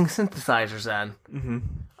aren't using synthesizers then. Mm-hmm.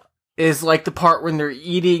 Is like the part when they're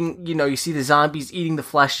eating. You see the zombies eating the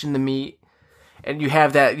flesh and the meat, and you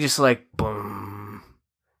have that just like boom,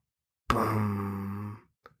 boom,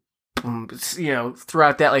 boom.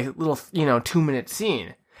 Throughout that like little 2-minute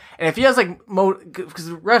scene. And it feels like, because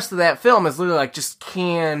the rest of that film is literally like just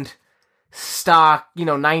canned stock,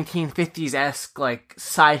 1950s-esque, like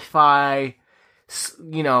sci-fi,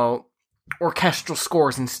 orchestral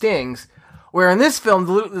scores and stings. Where in this film,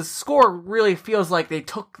 the score really feels like they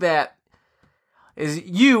took that,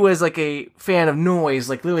 as like a fan of noise,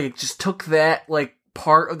 like literally just took that like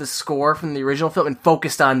part of the score from the original film and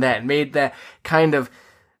focused on that and made that kind of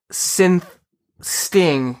synth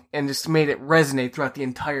sting and just made it resonate throughout the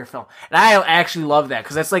entire film. And I actually love that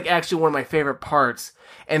because that's like actually one of my favorite parts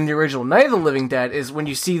in the original Night of the Living Dead is when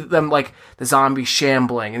you see them like the zombies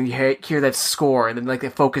shambling and you hear that score and then like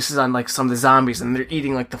it focuses on like some of the zombies and they're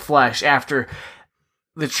eating like the flesh after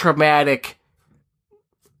the traumatic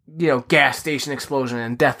gas station explosion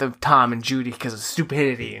and death of Tom and Judy because of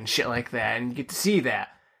stupidity and shit like that, and you get to see that.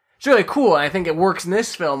 It's really cool, and I think it works in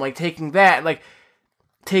this film, like taking that, like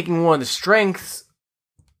taking one of the strengths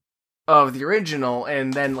of the original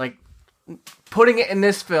and then like putting it in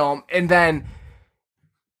this film and then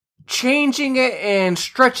changing it and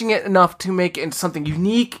stretching it enough to make it into something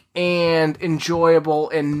unique and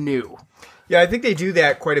enjoyable and new. Yeah, I think they do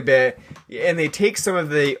that quite a bit, and they take some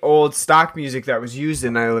of the old stock music that was used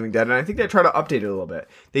in Night of the Living Dead, and I think they try to update it a little bit.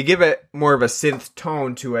 They give it more of a synth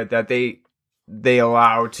tone to it that they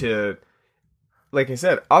allow to, like I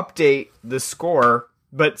said, update the score,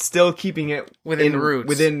 but still keeping it within the roots,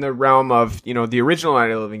 within the realm of the original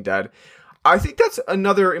Night of the Living Dead. I think that's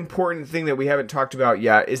another important thing that we haven't talked about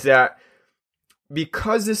yet, is that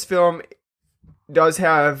because this film does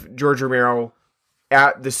have George Romero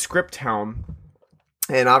at the script helm,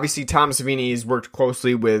 and obviously Tom Savini has worked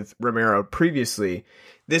closely with Romero previously,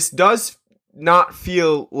 this does not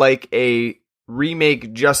feel like a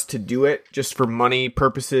remake just to do it, just for money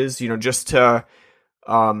purposes, just to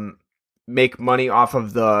make money off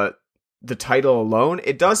of the title alone.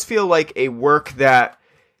 It does feel like a work that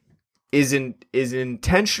is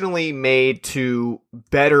intentionally made to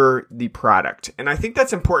better the product. And I think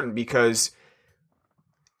that's important because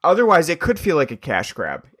otherwise it could feel like a cash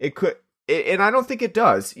grab. It could, and I don't think it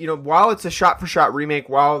does. While it's a shot-for-shot remake,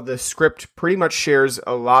 while the script pretty much shares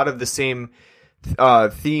a lot of the same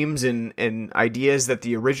themes and ideas that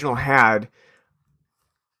the original had,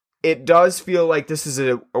 it does feel like this is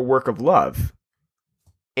a work of love.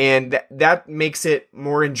 and that makes it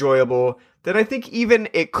more enjoyable than I think even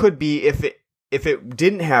it could be if it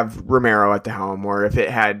didn't have Romero at the helm, or if it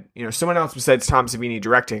had, someone else besides Tom Savini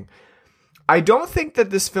directing. I don't think that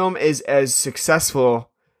this film is as successful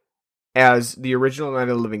as the original Night of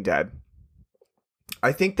the Living Dead.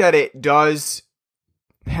 I think that it does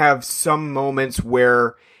have some moments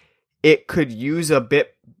where it could use a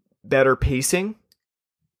bit better pacing.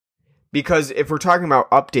 Because if we're talking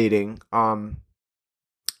about updating,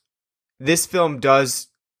 this film does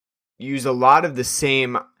use a lot of the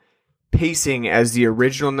same pacing as the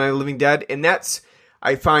original Night of the Living Dead, and that's,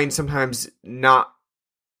 I find, sometimes not.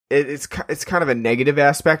 It's kind of a negative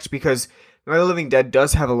aspect, because Night of the Living Dead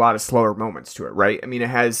does have a lot of slower moments to it, right? I mean, it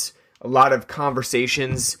has a lot of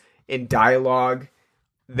conversations and dialogue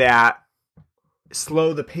that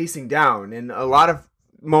slow the pacing down, and a lot of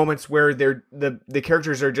moments where the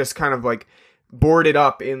characters are just kind of like boarded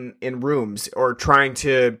up in rooms, or trying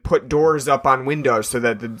to put doors up on windows so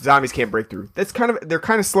that the zombies can't break through. They're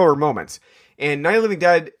kind of slower moments. And Night of the Living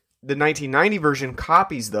Dead, the 1990 version,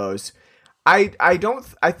 copies those. I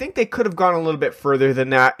think they could have gone a little bit further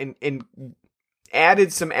than that and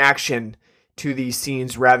added some action to these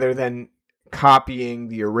scenes rather than copying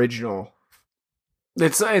the original.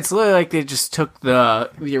 It's literally like they just took the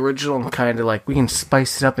original and kind of like, we can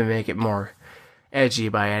spice it up and make it more edgy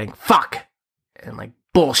by adding fuck and like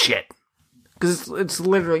bullshit. Because it's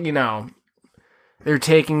literally, they're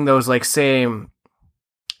taking those like same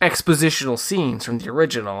expositional scenes from the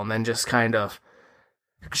original and then just kind of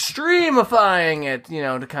extremifying it,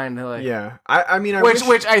 to kind of like... Yeah. I mean,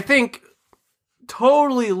 which I think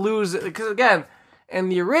totally loses... Because again, in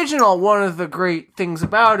the original, one of the great things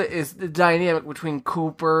about it is the dynamic between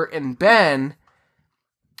Cooper and Ben,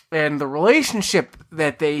 and the relationship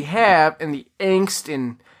that they have, and the angst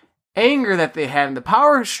and anger that they have, and the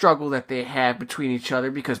power struggle that they have between each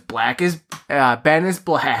other, because Ben is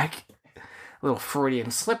black. A little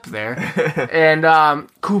Freudian slip there. And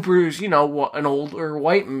Cooper's, an older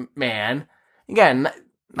white man. Again,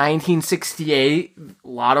 1968, a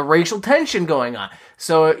lot of racial tension going on.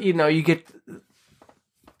 So, you get...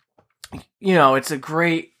 it's a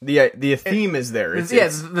great... The theme is there.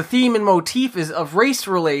 The theme and motif is of race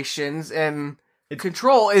relations, and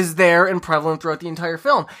control is there and prevalent throughout the entire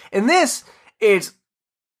film. In this, it's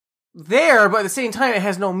there, but at the same time, it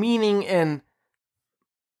has no meaning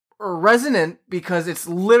or resonant, because it's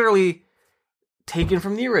literally taken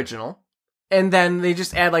from the original, and then they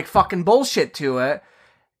just add like fucking bullshit to it,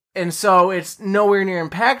 and so it's nowhere near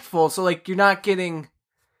impactful. So like, you're not getting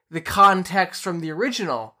the context from the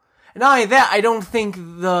original. And not only that, I don't think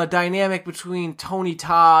the dynamic between Tony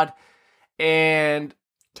Todd and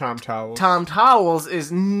Tom Towles is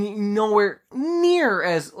nowhere near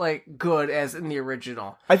as like good as in the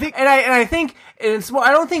original. I think, I think it's more.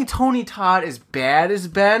 I don't think Tony Todd is bad as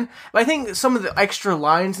Ben, but I think some of the extra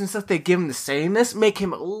lines and stuff they give him the sameness make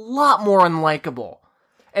him a lot more unlikable,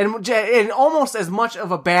 and almost as much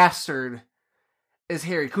of a bastard as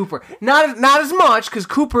Harry Cooper. Not as much, because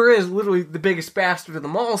Cooper is literally the biggest bastard of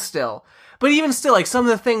them all still. But even still, like, some of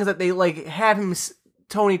the things that they like have him,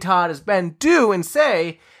 Tony Todd as Ben, do and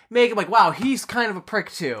say make him like, wow, he's kind of a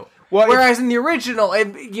prick too. Well, whereas in the original,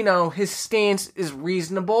 his stance is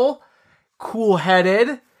reasonable,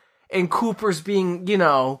 cool-headed, and Cooper's being,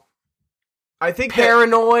 I think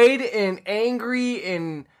paranoid and angry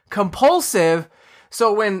and compulsive.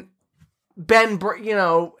 So when Ben,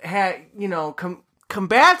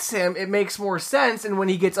 combats him, it makes more sense, and when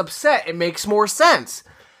he gets upset, it makes more sense.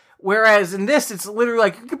 Whereas in this, it's literally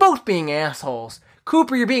like, you're both being assholes.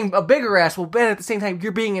 Cooper, you're being a bigger asshole. Ben, at the same time,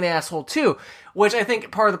 you're being an asshole too. Which I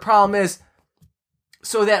think part of the problem is,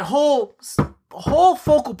 so that whole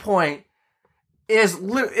focal point is,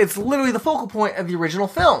 it's literally the focal point of the original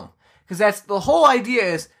film. Because that's the whole idea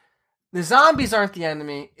is, the zombies aren't the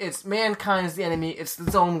enemy, it's mankind is the enemy, it's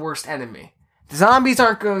its own worst enemy. The zombies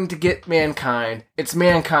aren't going to get mankind, it's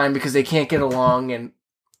mankind because they can't get along and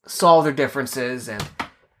solve their differences, and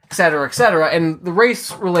et cetera, et cetera. And the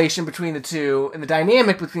race relation between the two, and the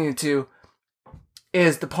dynamic between the two,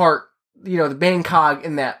 is the part, the main cog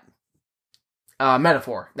in that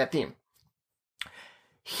metaphor, that theme.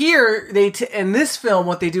 Here, in this film,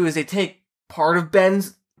 what they do is they take part of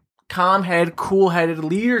Ben's calm-headed, cool-headed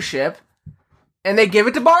leadership, and they give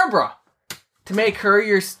it to Barbara to make her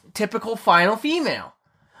your typical final female.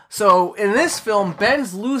 So in this film,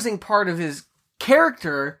 Ben's losing part of his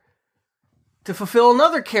character to fulfill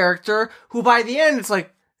another character who, by the end, it's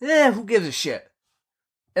like, who gives a shit?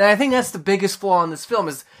 And I think that's the biggest flaw in this film,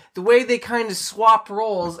 is the way they kind of swap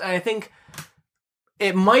roles. And I think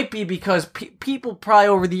it might be because people probably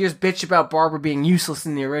over the years bitch about Barbara being useless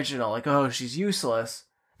in the original. Like, oh, she's useless.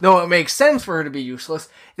 Though it makes sense for her to be useless.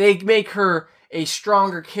 They make her a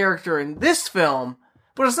stronger character in this film,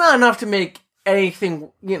 but it's not enough to make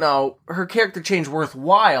anything, her character change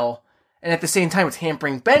worthwhile. And at the same time, it's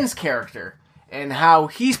hampering Ben's character and how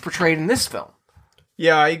he's portrayed in this film.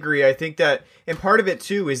 Yeah, I agree. I think that, and part of it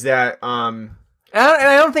too is that, And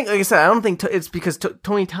I don't think, like I said, I don't think it's because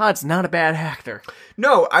Tony Todd's not a bad actor.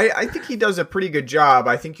 No, I think he does a pretty good job.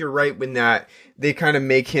 I think you're right when that they kind of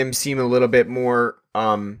make him seem a little bit more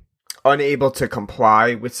unable to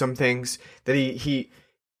comply with some things. That he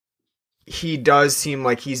does seem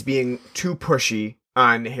like he's being too pushy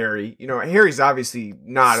on Harry. Harry's obviously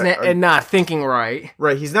not and not thinking right.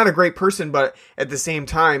 Right, he's not a great person, but at the same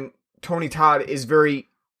time, Tony Todd is very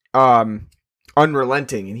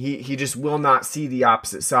unrelenting, and he just will not see the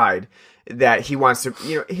opposite side that he wants to.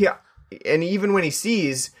 And even when he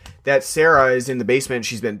sees that Sarah is in the basement and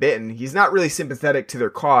she's been bitten, he's not really sympathetic to their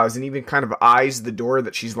cause, and even kind of eyes the door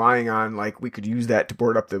that she's lying on, like we could use that to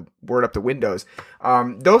board up the windows.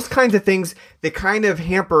 Those kinds of things, they kind of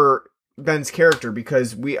hamper Ben's character,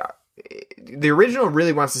 because the original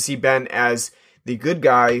really wants to see Ben as the good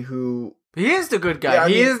guy who. He is the good guy.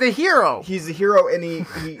 He is the hero. He's the hero, and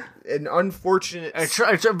he an unfortunate,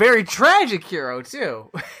 a very tragic hero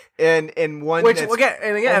too, and one which that's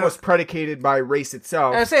again almost predicated by race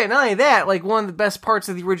itself. And I say, not only that, like one of the best parts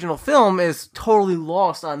of the original film is totally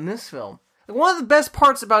lost on this film. Like, one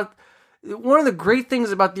of the great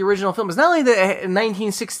things about the original film is not only that in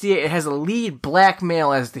 1968 it has a lead black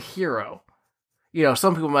male as the hero.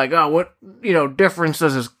 Some people might go, what difference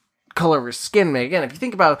does his color of his skin make? Again, if you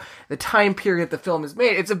think about the time period the film is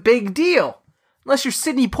made, it's a big deal. Unless you're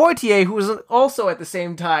Sidney Poitier, who was also at the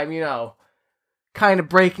same time, kind of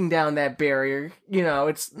breaking down that barrier.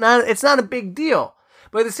 It's not a big deal.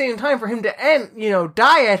 But at the same time, for him to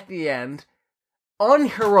die at the end,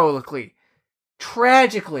 unheroically,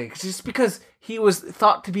 tragically, just because he was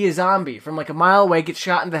thought to be a zombie from like a mile away, gets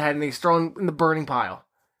shot in the head, and he's thrown in the burning pile.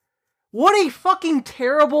 What a fucking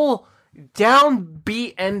terrible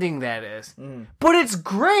downbeat ending that is. But it's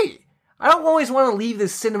great. I don't always want to leave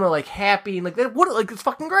this cinema like happy and like that. It's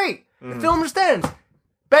fucking great. The film just ends.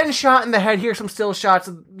 Ben shot in the head. Here's some still shots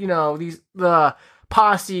of the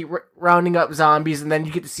posse rounding up zombies, and then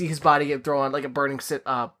you get to see his body get thrown on like a burning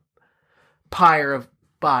pyre of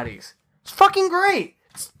bodies. It's fucking great.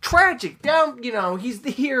 It's tragic. He's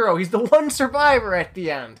the hero. He's the one survivor at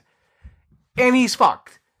the end, and he's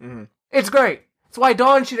fucked. It's great. That's why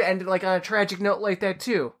Dawn should have ended like on a tragic note like that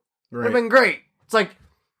too. Would have been great. It's like,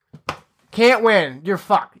 can't win. You're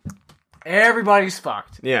fucked. Everybody's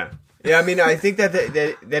fucked. Yeah. I mean, I think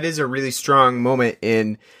that is a really strong moment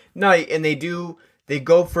in Night, and they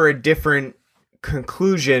go for a different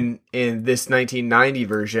conclusion in this 1990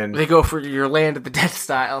 version. They go for your Land of the Dead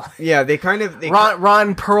style. Yeah, they kind of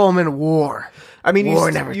Ron Perlman War. I mean,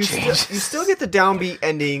 War never changes. You still get the downbeat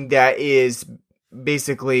ending that is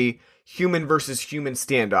basically human versus human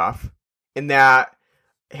standoff, in that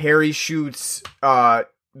Harry shoots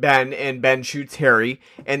Ben and Ben shoots Harry,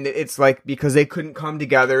 and it's like, because they couldn't come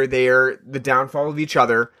together, they are the downfall of each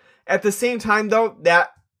other. At the same time, though,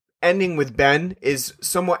 that ending with Ben is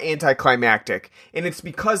somewhat anticlimactic, and it's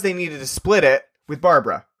because they needed to split it with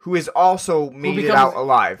Barbara, who is also made it out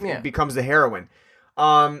alive. Yeah. Becomes the heroine.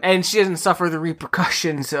 And she doesn't suffer the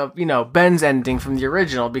repercussions of, Ben's ending from the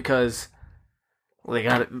original, because they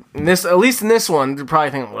got it. At least in this one, they're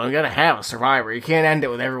probably thinking, well, we gotta have a survivor. You can't end it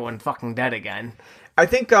with everyone fucking dead again. I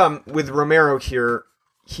think with Romero here,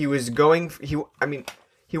 he wanted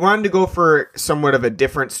to go for somewhat of a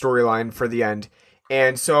different storyline for the end.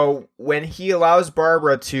 And so when he allows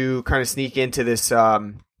Barbara to kind of sneak into this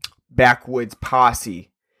backwoods posse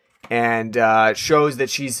and shows that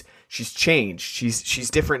she's changed. She's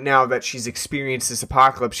different now that she's experienced this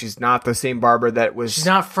apocalypse. She's not the same Barbara that was. She's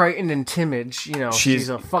not frightened and timid. She's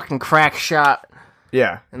a fucking crack shot.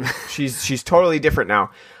 Yeah, she's totally different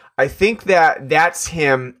now. I think that's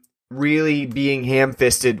him really being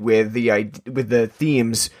ham-fisted with the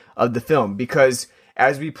themes of the film, because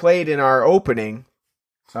as we played in our opening,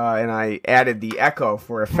 and I added the echo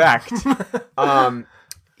for effect,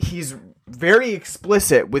 he's very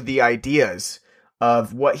explicit with the ideas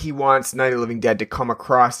of what he wants Night of the Living Dead to come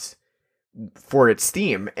across for its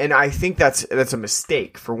theme. And I think that's a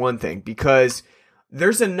mistake, for one thing, because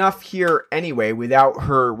there's enough here anyway without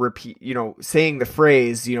her saying the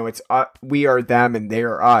phrase, it's we are them and they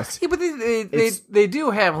are us. Yeah, but they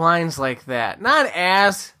do have lines like that. Not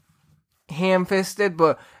as ham-fisted,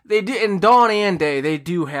 but they do in Dawn and Day. They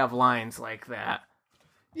do have lines like that.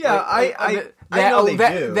 Yeah, I know they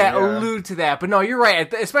do, that yeah. allude to that. But no, you're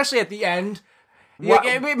right. Especially at the end. What-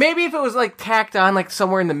 Yeah, maybe if it was like tacked on like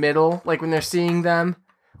somewhere in the middle, like when they're seeing them,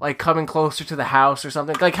 like coming closer to the house or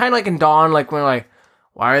something, like kind of like in Dawn, like when like,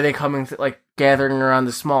 why are they coming like gathering around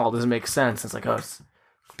the small? It doesn't make sense. It's like, oh, it's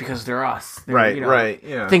because they're us. They're, Right, you know, right,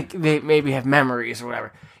 yeah. Think they maybe have memories or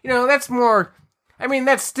whatever. You know, that's more. I mean,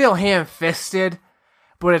 that's still ham-fisted,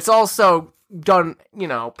 but it's also done, you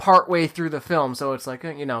know, part way through the film. So it's like,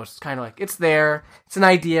 you know, it's kind of like it's there. It's an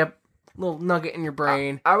idea. Little nugget in your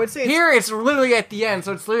brain. I would say here it's literally at the end,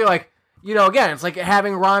 so it's literally like, you know, again, it's like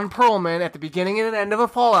having Ron Perlman at the beginning and the end of a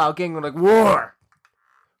Fallout game, like war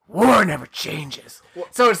never changes.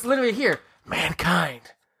 So it's literally here, mankind,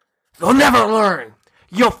 they'll never learn.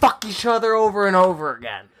 You'll fuck each other over and over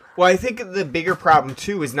again. Well, I think the bigger problem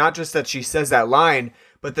too is not just that she says that line,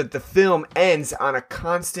 but that the film ends on a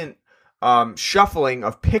constant shuffling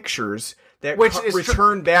of pictures that Which is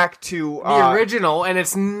return back to the original, and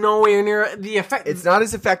it's nowhere near the effect. It's not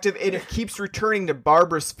as effective, and it keeps returning to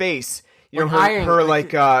Barbara's face. You know,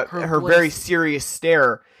 Like her her bliss. very serious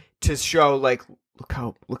stare to show like,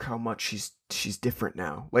 look how much she's different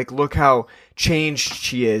now. Like, look how changed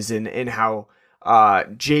she is, and how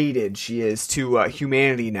jaded she is to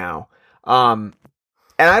humanity now. And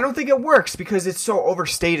I don't think it works because it's so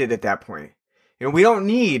overstated at that point. You know, we don't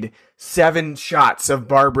need 7 shots of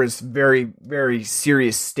Barbara's very, very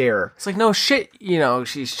serious stare. It's like, no shit, you know,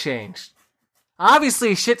 she's changed.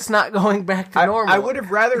 Obviously, shit's not going back to normal. I would have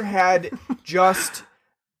rather had just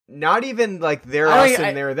not even like they're I us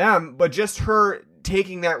and they're them, but just her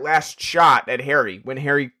taking that last shot at Harry. When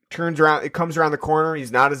Harry turns around, it comes around the corner.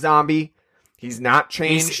 He's not a zombie. He's not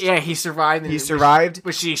changed. He survived. He survived.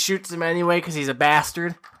 But she shoots him anyway because he's a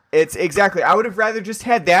bastard. It's exactly. I would have rather just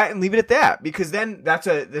had that and leave it at that, because then that's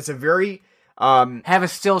a very have a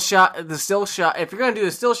still shot. The still shot. If you're gonna do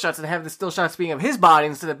the still shots, and have the still shots being of his body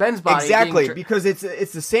instead of Ben's body. Exactly, because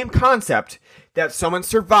it's the same concept that someone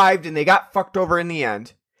survived and they got fucked over in the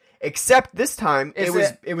end. Except this time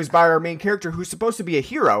it was by our main character, who's supposed to be a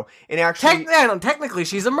hero, and actually technically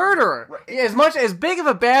she's a murderer. As much as big of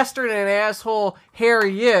a bastard and an asshole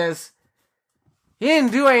Harry is, he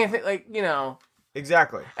didn't do anything. Like, you know.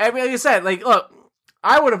 Exactly. I mean, like you said, like, look,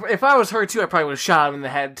 I would have, if I was her too, I probably would have shot him in the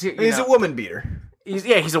head too. He's a woman beater.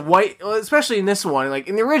 He's a white, especially in this one. Like,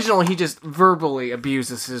 in the original, he just verbally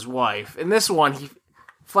abuses his wife. In this one, he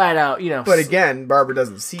flat out, you know. But again, Barbara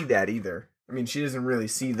doesn't see that either. I mean, she doesn't really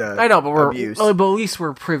see the I know, but abuse. But at least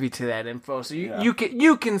we're privy to that info, so you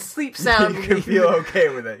can sleep soundly. You can feel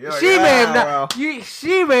okay with it. You're like, She may have well,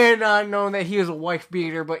 she may have not known that he was a wife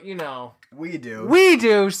beater, but you know, we do. We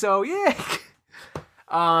do. So yeah.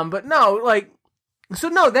 But no, like, so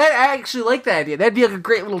no, that I actually like that idea. That'd be like a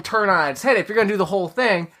great little turn on its head if you're gonna do the whole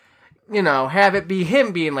thing. You know, have it be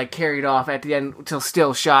him being like carried off at the end till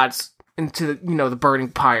still shots into the burning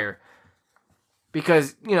pyre.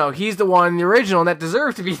 Because, you know, he's the one in the original that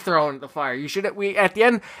deserved to be thrown in the fire. At the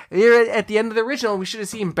end of the original, we should have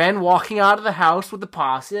seen Ben walking out of the house with the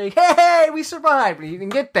posse, like, hey, we survived. But he didn't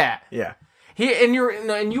get that. Yeah. And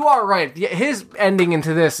you are right. His ending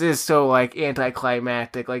into this is so like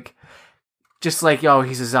anticlimactic, like just like, yo,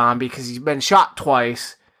 he's a zombie because he's been shot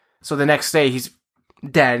twice. So the next day he's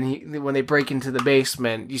dead. And when they break into the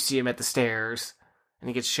basement, you see him at the stairs, and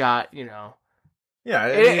he gets shot. You know. Yeah,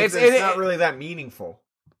 it's not really that meaningful.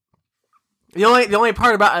 The only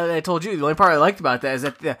part about I told you, the only part I liked about that is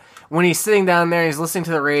that when he's sitting down there, he's listening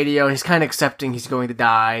to the radio, and he's kind of accepting he's going to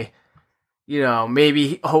die. You know,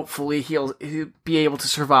 maybe, hopefully, he'll be able to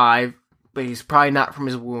survive, but he's probably not from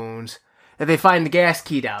his wounds. That they find the gas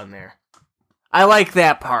key down there. I like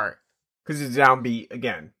that part. Because it's downbeat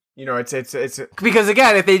again. You know, it's because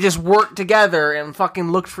again, if they just worked together and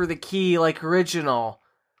fucking looked for the key like original,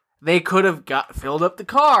 they could have filled up the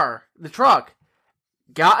truck,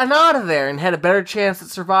 gotten out of there, and had a better chance at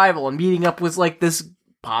survival and meeting up with like this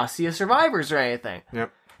posse of survivors or anything.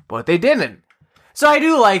 Yep. But they didn't. So I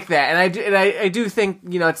do like that, and I do think,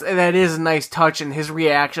 you know, that is a nice touch, and his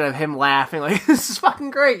reaction of him laughing like, this is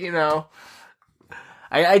fucking great, you know.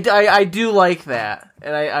 I do like that,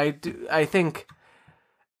 and I think,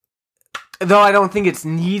 though I don't think it's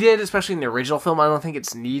needed, especially in the original film, I don't think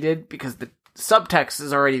it's needed because the subtext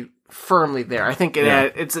is already firmly there. I think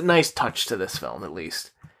it's a nice touch to this film, at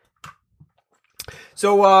least.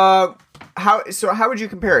 So how would you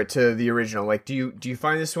compare it to the original? Like, do you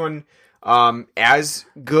find this one as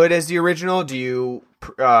good as the original? Do you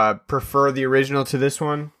prefer the original to this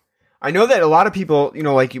one? I know that a lot of people, you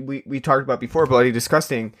know, like we talked about before, Bloody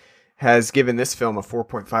Disgusting has given this film a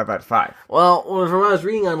 4.5 out of 5. Well, from what I was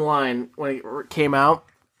reading online when it came out,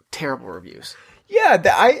 terrible reviews.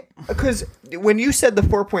 Yeah, because when you said the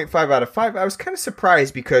 4.5 out of 5, I was kind of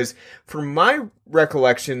surprised because from my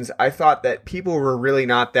recollections, I thought that people were really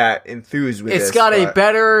not that enthused with it. It's got a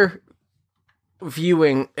better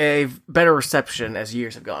viewing, a better reception as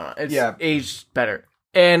years have gone on. It's aged better.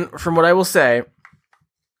 And from what I will say,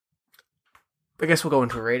 I guess we'll go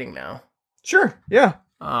into a rating now. Sure, yeah.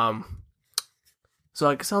 So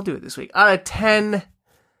I guess I'll do it this week. Out of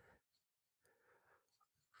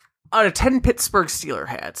 10 Pittsburgh Steeler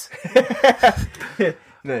hats.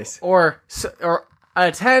 Nice. Or out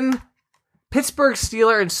of 10 Pittsburgh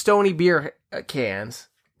Steeler and Stony beer cans.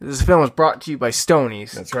 This film was brought to you by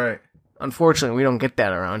Stoney's. That's right. Unfortunately, we don't get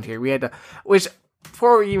that around here. We had to, which,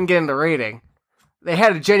 before we even get into rating, they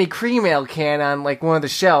had a Jenny Cream Ale can on like one of the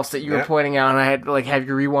shelves that you were pointing out, and I had to like have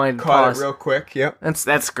you rewind and Caught pause. it real quick, yep.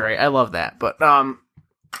 That's great. I love that. But I'll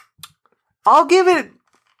give it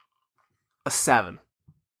a 7.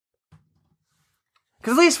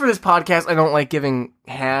 Because at least for this podcast, I don't like giving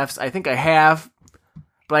halves. I think I have,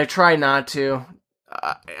 but I try not to.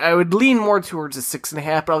 I would lean more towards a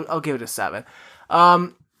 6.5, but I'll give it a 7.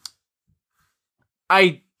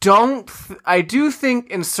 I do think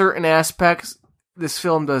in certain aspects this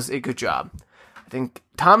film does a good job. I think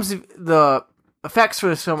the effects for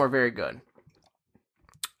this film are very good.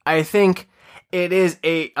 I think it is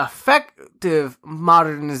a effective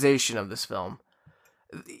modernization of this film.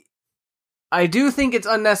 I do think it's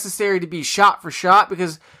unnecessary to be shot for shot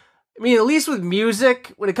because, I mean, at least with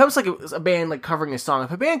music, when it comes to like a band like covering a song,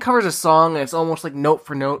 if a band covers a song and it's almost like note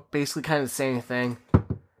for note, basically kind of the same thing,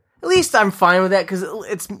 at least I'm fine with that because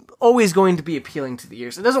it's always going to be appealing to the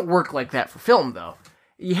ears. It doesn't work like that for film, though.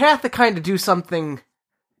 You have to kind of do something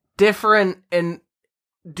different and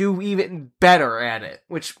do even better at it,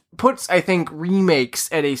 which puts, I think,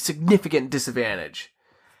 remakes at a significant disadvantage.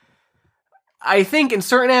 I think in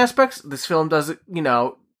certain aspects, this film does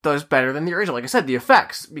better than the original. Like I said, the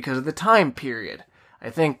effects, because of the time period.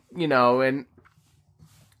 I think, and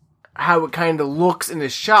how it kind of looks in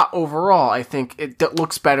this shot overall, I think it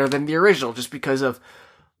looks better than the original, just because of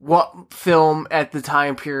what film at the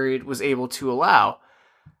time period was able to allow.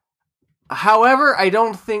 However, I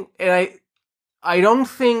don't think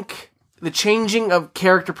the changing of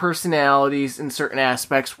character personalities in certain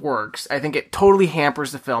aspects works. I think it totally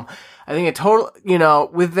hampers the film. I think it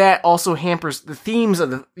with that also hampers the themes of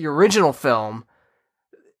the original film,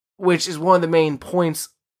 which is one of the main points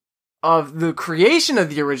of the creation of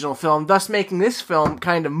the original film, thus making this film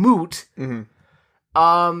kind of moot.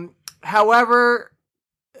 Mm-hmm. However,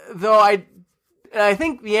 though I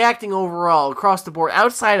think the acting overall across the board,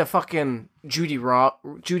 outside of fucking Judy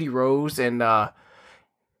Rose and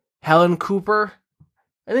Helen Cooper,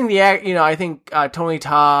 I think Tony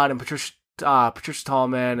Todd and Patricia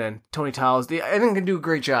Tallman and Tony Towles, I think they do a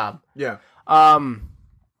great job. Yeah. I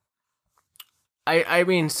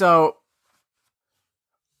mean, so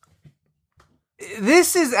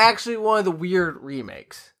this is actually one of the weird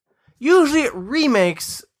remakes. Usually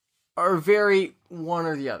remakes are very one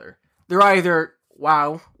or the other. They're either,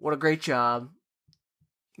 wow, what a great job.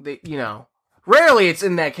 Rarely it's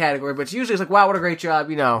in that category, but usually it's like, wow, what a great job,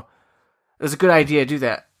 it was a good idea to do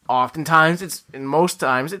that. Oftentimes, most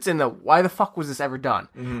times, it's in the, why the fuck was this ever done?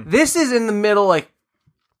 Mm-hmm. This is in the middle, like,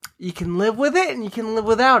 you can live with it and you can live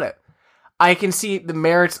without it. I can see the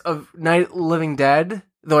merits of Night of the Living Dead,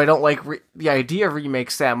 though I don't like the idea of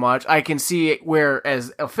remakes that much. I can see it where,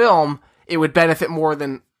 as a film, it would benefit more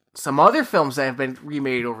than some other films that have been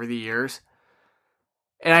remade over the years.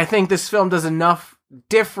 And I think this film does enough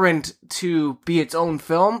different to be its own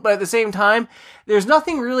film, but at the same time, there's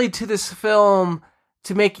nothing really to this film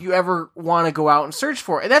to make you ever want to go out and search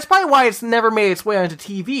for it. And that's probably why it's never made its way onto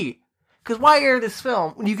TV. Because why air this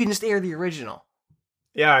film when you can just air the original?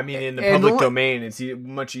 Yeah, I mean, in the public domain, it's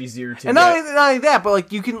much easier to. And not only that, but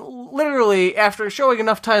like you can literally, after showing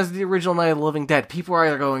enough times the original Night of the Living Dead, people are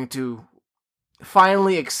either going to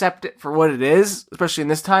finally accept it for what it is, especially in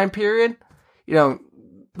this time period,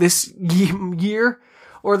 this year,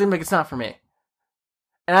 or they're like, it's not for me.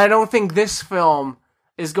 And I don't think this film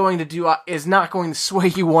is not going to sway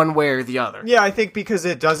you one way or the other. Yeah, I think because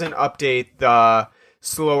it doesn't update the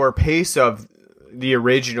slower pace of the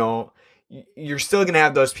original, you're still going to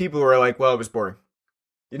have those people who are like, well, it was boring.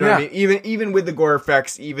 You know what I mean? Even with the gore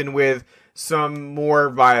effects, even with some more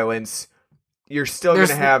violence, you're still going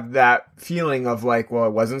to have that feeling of like, well,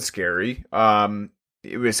 it wasn't scary.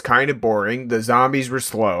 It was kind of boring. The zombies were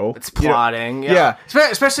slow. It's plotting. Yeah.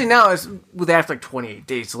 Especially now, after like 28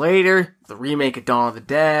 Days Later, the remake of Dawn of the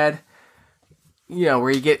Dead, where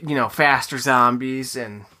you get, faster zombies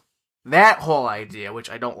and that whole idea, which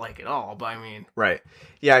I don't like at all, but I mean. Right.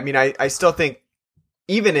 Yeah, I mean, I still think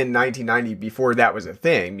even in 1990, before that was a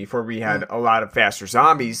thing, before we had a lot of faster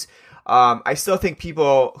zombies, I still think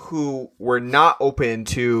people who were not open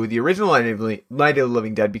to the original Night of the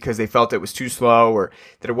Living Dead because they felt it was too slow or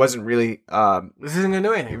that it wasn't really This isn't gonna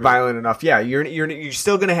do anything. violent enough. Yeah, you're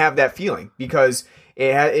still gonna have that feeling because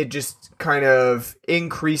it just kind of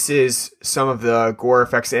increases some of the gore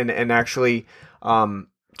effects and actually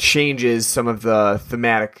changes some of the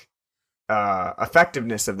thematic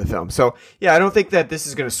effectiveness of the film. So yeah, I don't think that this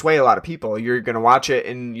is going to sway a lot of people. You're going to watch it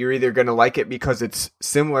and you're either going to like it because it's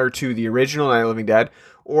similar to the original Night of the Living Dead,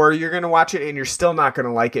 or you're going to watch it and you're still not going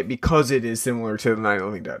to like it because it is similar to the Night of the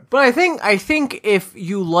Living Dead. But I think if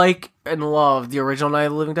you like and love the original Night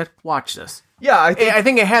of the Living Dead, watch this. Yeah, I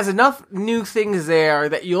think it has enough new things there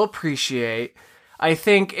that you'll appreciate. I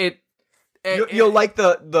think you'll like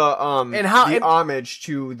the homage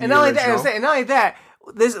to the and not original. like that. And not only that.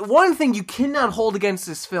 There's one thing you cannot hold against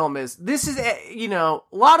this film is this is, a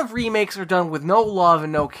lot of remakes are done with no love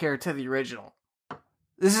and no care to the original.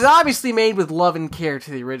 This is obviously made with love and care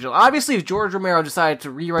to the original. Obviously, if George Romero decided to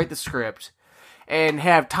rewrite the script and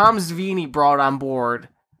have Tom Savini brought on board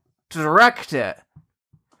to direct it,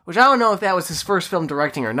 which I don't know if that was his first film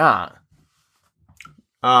directing or not.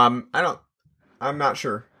 I'm not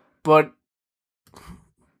sure. But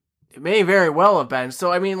it may very well have been.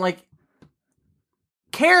 So, I mean, like,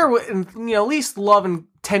 care, at least love and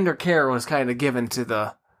tender care was kind of given to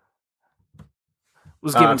the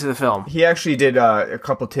film. He actually did a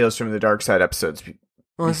couple Tales from the Dark Side episodes.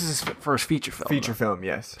 Well, this is his first feature film. Feature film,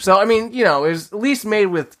 yes. So, I mean, it was at least made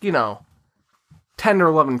with,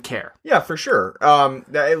 tender love and care. Yeah, for sure.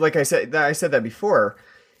 Like I said that before.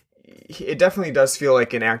 It definitely does feel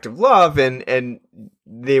like an act of love, and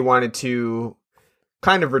they wanted to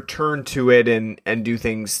kind of return to it and do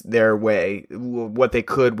things their way, what they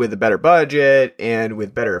could with a better budget and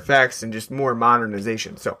with better effects and just more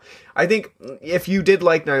modernization. So I think if you did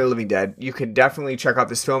like Night of the Living Dead, you could definitely check out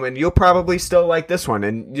this film and you'll probably still like this one.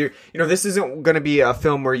 And this isn't going to be a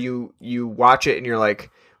film where you watch it and you're like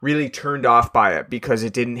really turned off by it because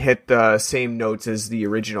it didn't hit the same notes as the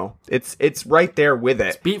original. It's right there with it.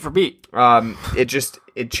 It's beat for beat.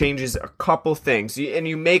 It changes a couple things, and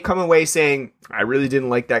you may come away saying, I really didn't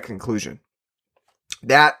like that conclusion.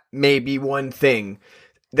 That may be one thing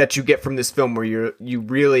that you get from this film where you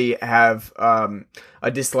really have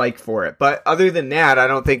a dislike for it. But other than that, I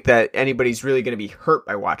don't think that anybody's really going to be hurt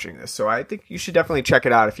by watching this. So I think you should definitely check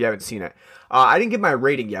it out if you haven't seen it. I didn't give my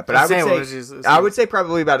rating yet, but I would say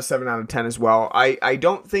probably about a 7 out of 10 as well. I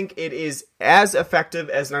don't think it is as effective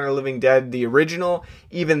as Night of the Living Dead, the original,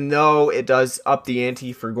 even though it does up the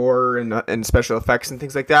ante for gore and special effects and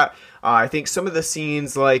things like that. I think some of the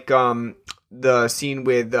scenes, like the scene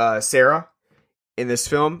with Sarah in this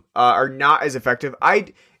film, are not as effective.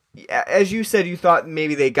 As you said, you thought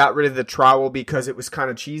maybe they got rid of the trowel because it was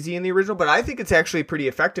kind of cheesy in the original, but I think it's actually pretty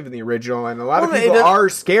effective in the original, and a lot of people are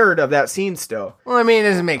scared of that scene still. Well, I mean, it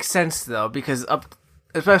doesn't make sense, though, because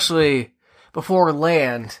especially before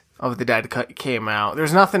Land of the Dead came out,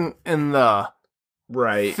 there's nothing in the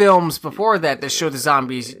films before that showed the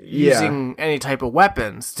zombies using any type of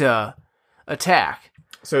weapons to attack.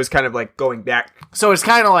 So it's kind of like going back. So it's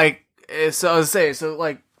kind of like,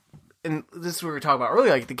 and this is what we were talking about earlier,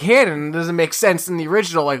 like the canon doesn't make sense in the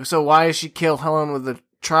original, like, so why does she kill Helen with the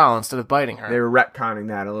trowel instead of biting her? They were retconning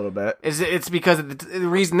that a little bit. It's because the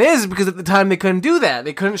reason is because at the time they couldn't do that.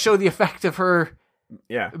 They couldn't show the effect of her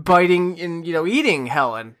biting and eating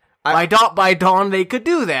Helen. By dawn they could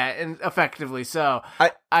do that and effectively. So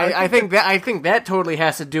I think that totally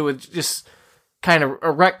has to do with just kind of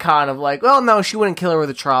a retcon of like, well, no, she wouldn't kill her with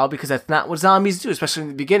a trowel because that's not what zombies do, especially in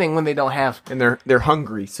the beginning when they don't have. And they're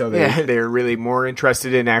hungry, so they're really more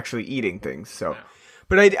interested in actually eating things. So,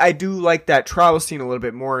 but I do like that trowel scene a little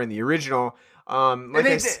bit more in the original.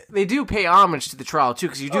 They do pay homage to the trowel too,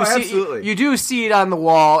 because you do see it on the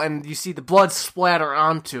wall and you see the blood splatter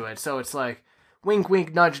onto it. So it's like, wink,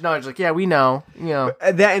 wink, nudge, nudge. Like, yeah, we know.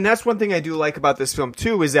 And that's one thing I do like about this film,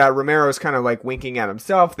 too, is that Romero's kind of like winking at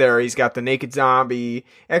himself there. He's got the naked zombie.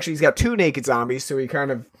 Actually, he's got 2 naked zombies, so he kind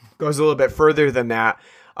of goes a little bit further than that.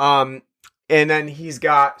 And then he's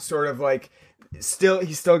got sort of like, he's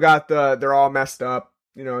still got they're all messed up.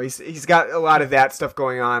 He's got a lot of that stuff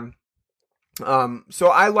going on. So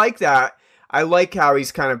I like that. I like how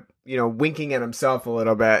he's kind of, winking at himself a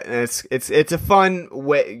little bit, and it's a fun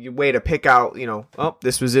way to pick out,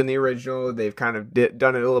 this was in the original. They've kind of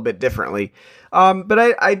done it a little bit differently, but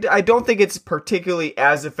I don't think it's particularly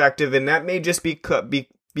as effective, and that may just be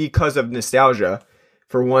because of nostalgia,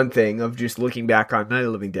 for one thing, of just looking back on Night of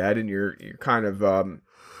the Living Dead, and you're kind of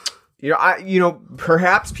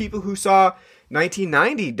perhaps people who saw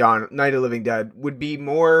 1990 Night of the Living Dead would be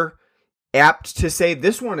more apt to say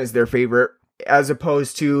this one is their favorite as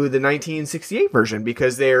opposed to the 1968 version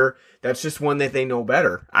because that's just one that they know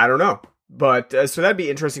better. I don't know. But so that'd be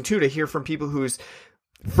interesting too to hear from people whose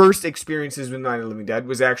first experiences with Night of the Living Dead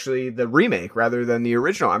was actually the remake rather than the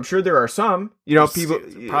original. I'm sure there are some, people.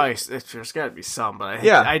 Probably there's got to be some, but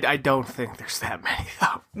I don't think there's that many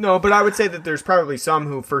though. No, but I would say that there's probably some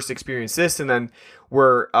who first experienced this and then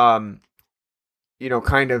were, kind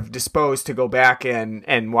of disposed to go back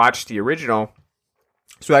and watch the original.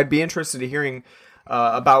 So I'd be interested in hearing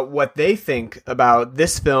about what they think about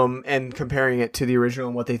this film and comparing it to the original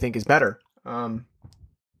and what they think is better.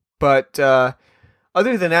 But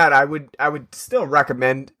other than that, I would still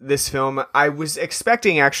recommend this film. I was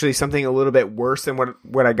expecting actually something a little bit worse than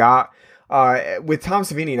what I got. With Tom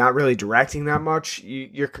Savini not really directing that much,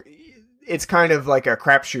 it's kind of like a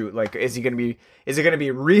crapshoot. Like, is it going to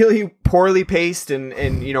be really poorly paced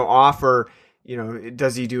and off, or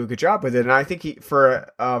does he do a good job with it? And I think for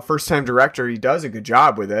a first time director, he does a good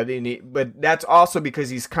job with it. But that's also because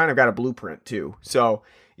he's kind of got a blueprint too. So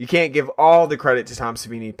you can't give all the credit to Tom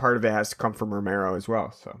Savini. Part of it has to come from Romero as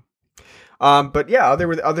well. So, but yeah,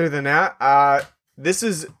 other than that, this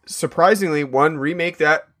is surprisingly one remake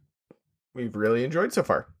that we've really enjoyed so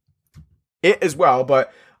far. It as well,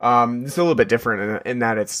 but it's a little bit different in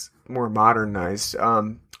that it's more modernized.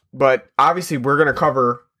 But obviously, we're going to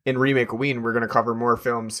cover in Remake Ween. We're going to cover more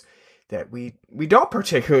films that we don't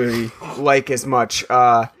particularly like as much.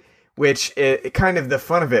 Which it kind of the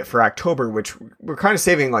fun of it for October, which we're kind of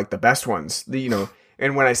saving like the best ones,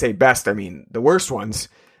 and when I say best, I mean the worst ones,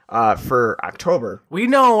 for October. We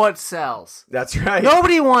know what sells. That's right.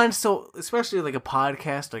 Nobody wants to, especially like a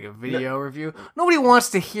podcast, like a video review. Nobody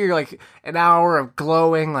wants to hear like an hour of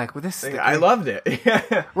glowing, like with this. I loved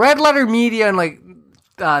it. Red Letter Media and like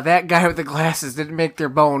that guy with the glasses didn't make their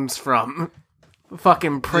bones from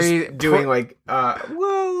fucking doing like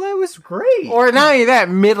well, that was great. Or not only that,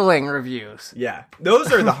 middling reviews. Yeah,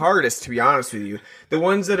 those are the hardest, to be honest with you. The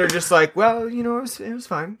ones that are just like, well, it was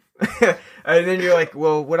fine. And then you're like,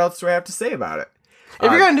 well, what else do I have to say about it?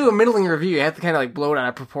 If you're gonna do a middling review, you have to kind of like blow it out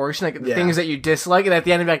of proportion, like the things that you dislike, and at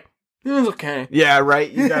the end, you're like, it's okay. Yeah,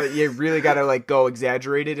 right. You really gotta like go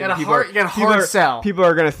exaggerated, and you got a hard sell. People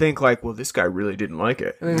are gonna think like, well, this guy really didn't like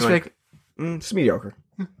it. And then it's like, it's mediocre.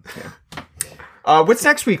 Yeah. What's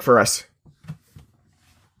next week for us?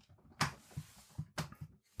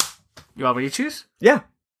 You want me to choose? Yeah.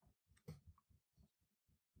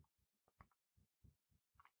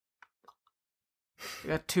 You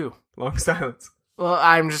got two. Long silence. Well,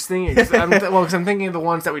 I'm just thinking. Because I'm thinking of the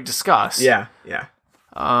ones that we discussed. Yeah.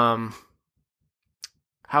 House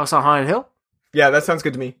on Haunted Hill. Yeah, that sounds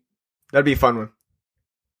good to me. That'd be a fun one.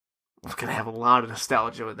 I'm gonna have a lot of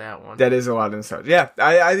nostalgia with that one. That is a lot of nostalgia. Yeah,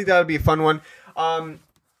 I think that would be a fun one.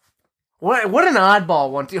 What an oddball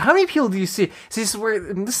one, too. How many people do you see? See,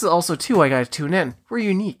 this is also, too, I gotta tune in. We're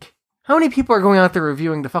unique. How many people are going out there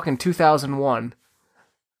reviewing the fucking 2001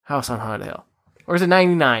 House on Haunted Hill? Or is it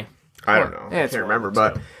 99? I don't know. I can't remember,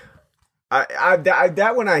 but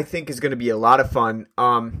that one I think is going to be a lot of fun.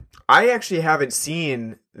 I actually haven't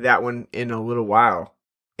seen that one in a little while.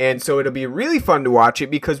 And so it'll be really fun to watch it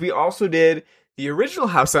because we also did the original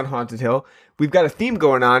House on Haunted Hill. We've got a theme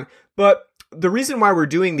going on, but the reason why we're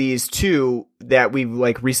doing these two that we've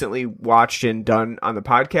like recently watched and done on the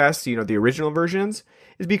podcast, the original versions,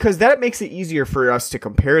 is because that makes it easier for us to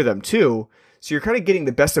compare them too. So you're kind of getting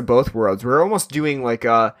the best of both worlds. We're almost doing like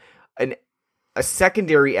a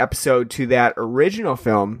secondary episode to that original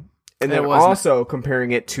film, and then also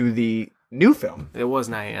comparing it to the new film. It was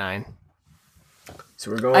 99.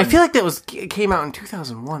 So we're going. I feel like it came out in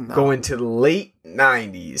 2001 though. Going to the late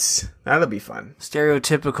 90s. That'll be fun.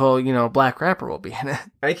 Stereotypical, black rapper will be in it.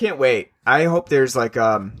 I can't wait. I hope there's like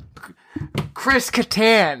Chris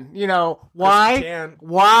Kattan. Why? Chris Kattan.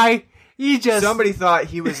 Why? Somebody thought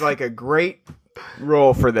he was like a great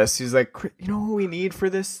role for this. He's like, who we need for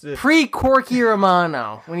this? Pre-Corky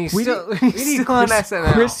Romano. We need Chris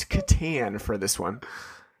Kattan for this one.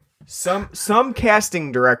 Some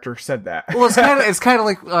casting director said that. Well, it's kind of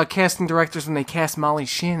like casting directors when they cast Molly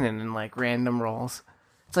Shannon in like random roles.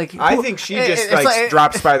 It's like I think she just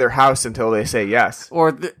drops by their house until they say yes.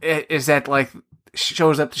 Or is that like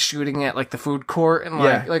shows up to shooting at like the food court and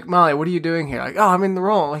like Molly, what are you doing here? Like, oh, I'm in the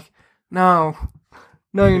role. Like, no,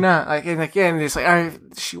 you're not. Like, and again, it's like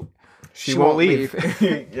she won't leave.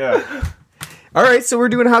 Yeah. All right, so we're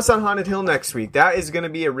doing House on Haunted Hill next week. That is going to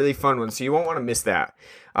be a really fun one, so you won't want to miss that.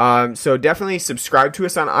 So definitely subscribe to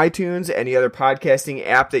us on iTunes, any other podcasting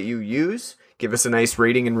app that you use. Give us a nice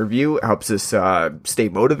rating and review. It helps us stay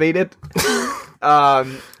motivated.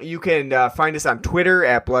 You can find us on Twitter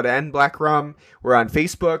at Blood and Black Rum. We're on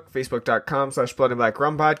Facebook, facebook.com/Blood and Black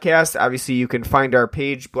Rum Podcast. Obviously, you can find our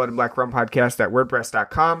page, Blood and Black Rum Podcast, at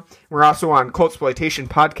WordPress.com. We're also on Cultsploitation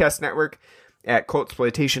Podcast Network at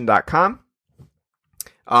Cultsploitation.com.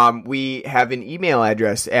 We have an email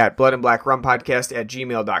address at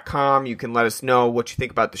bloodandblackrumpodcast@gmail.com. You can let us know what you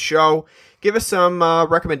think about the show. Give us some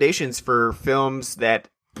recommendations for films that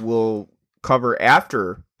we'll cover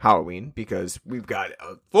after Halloween, because we've got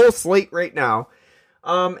a full slate right now.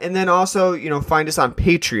 And then also, find us on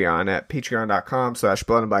Patreon at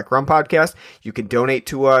patreon.com/bloodandblackrumpodcast. You can donate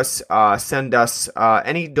to us, send us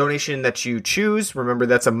any donation that you choose. Remember,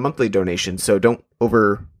 that's a monthly donation, so don't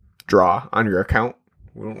overdraw on your account.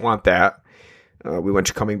 We don't want that. We want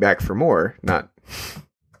you coming back for more, not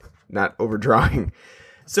overdrawing.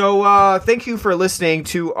 So thank you for listening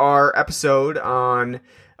to our episode on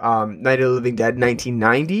Night of the Living Dead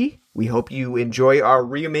 1990. We hope you enjoy our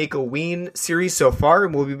Remake-A-Ween series so far,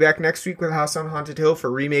 and we'll be back next week with House on Haunted Hill for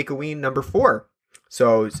Remake-A-Ween number 4.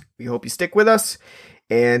 So we hope you stick with us,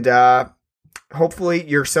 and hopefully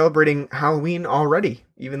you're celebrating Halloween already,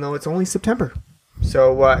 even though it's only September.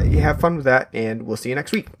 So you have fun with that, and we'll see you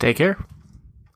next week. Take care.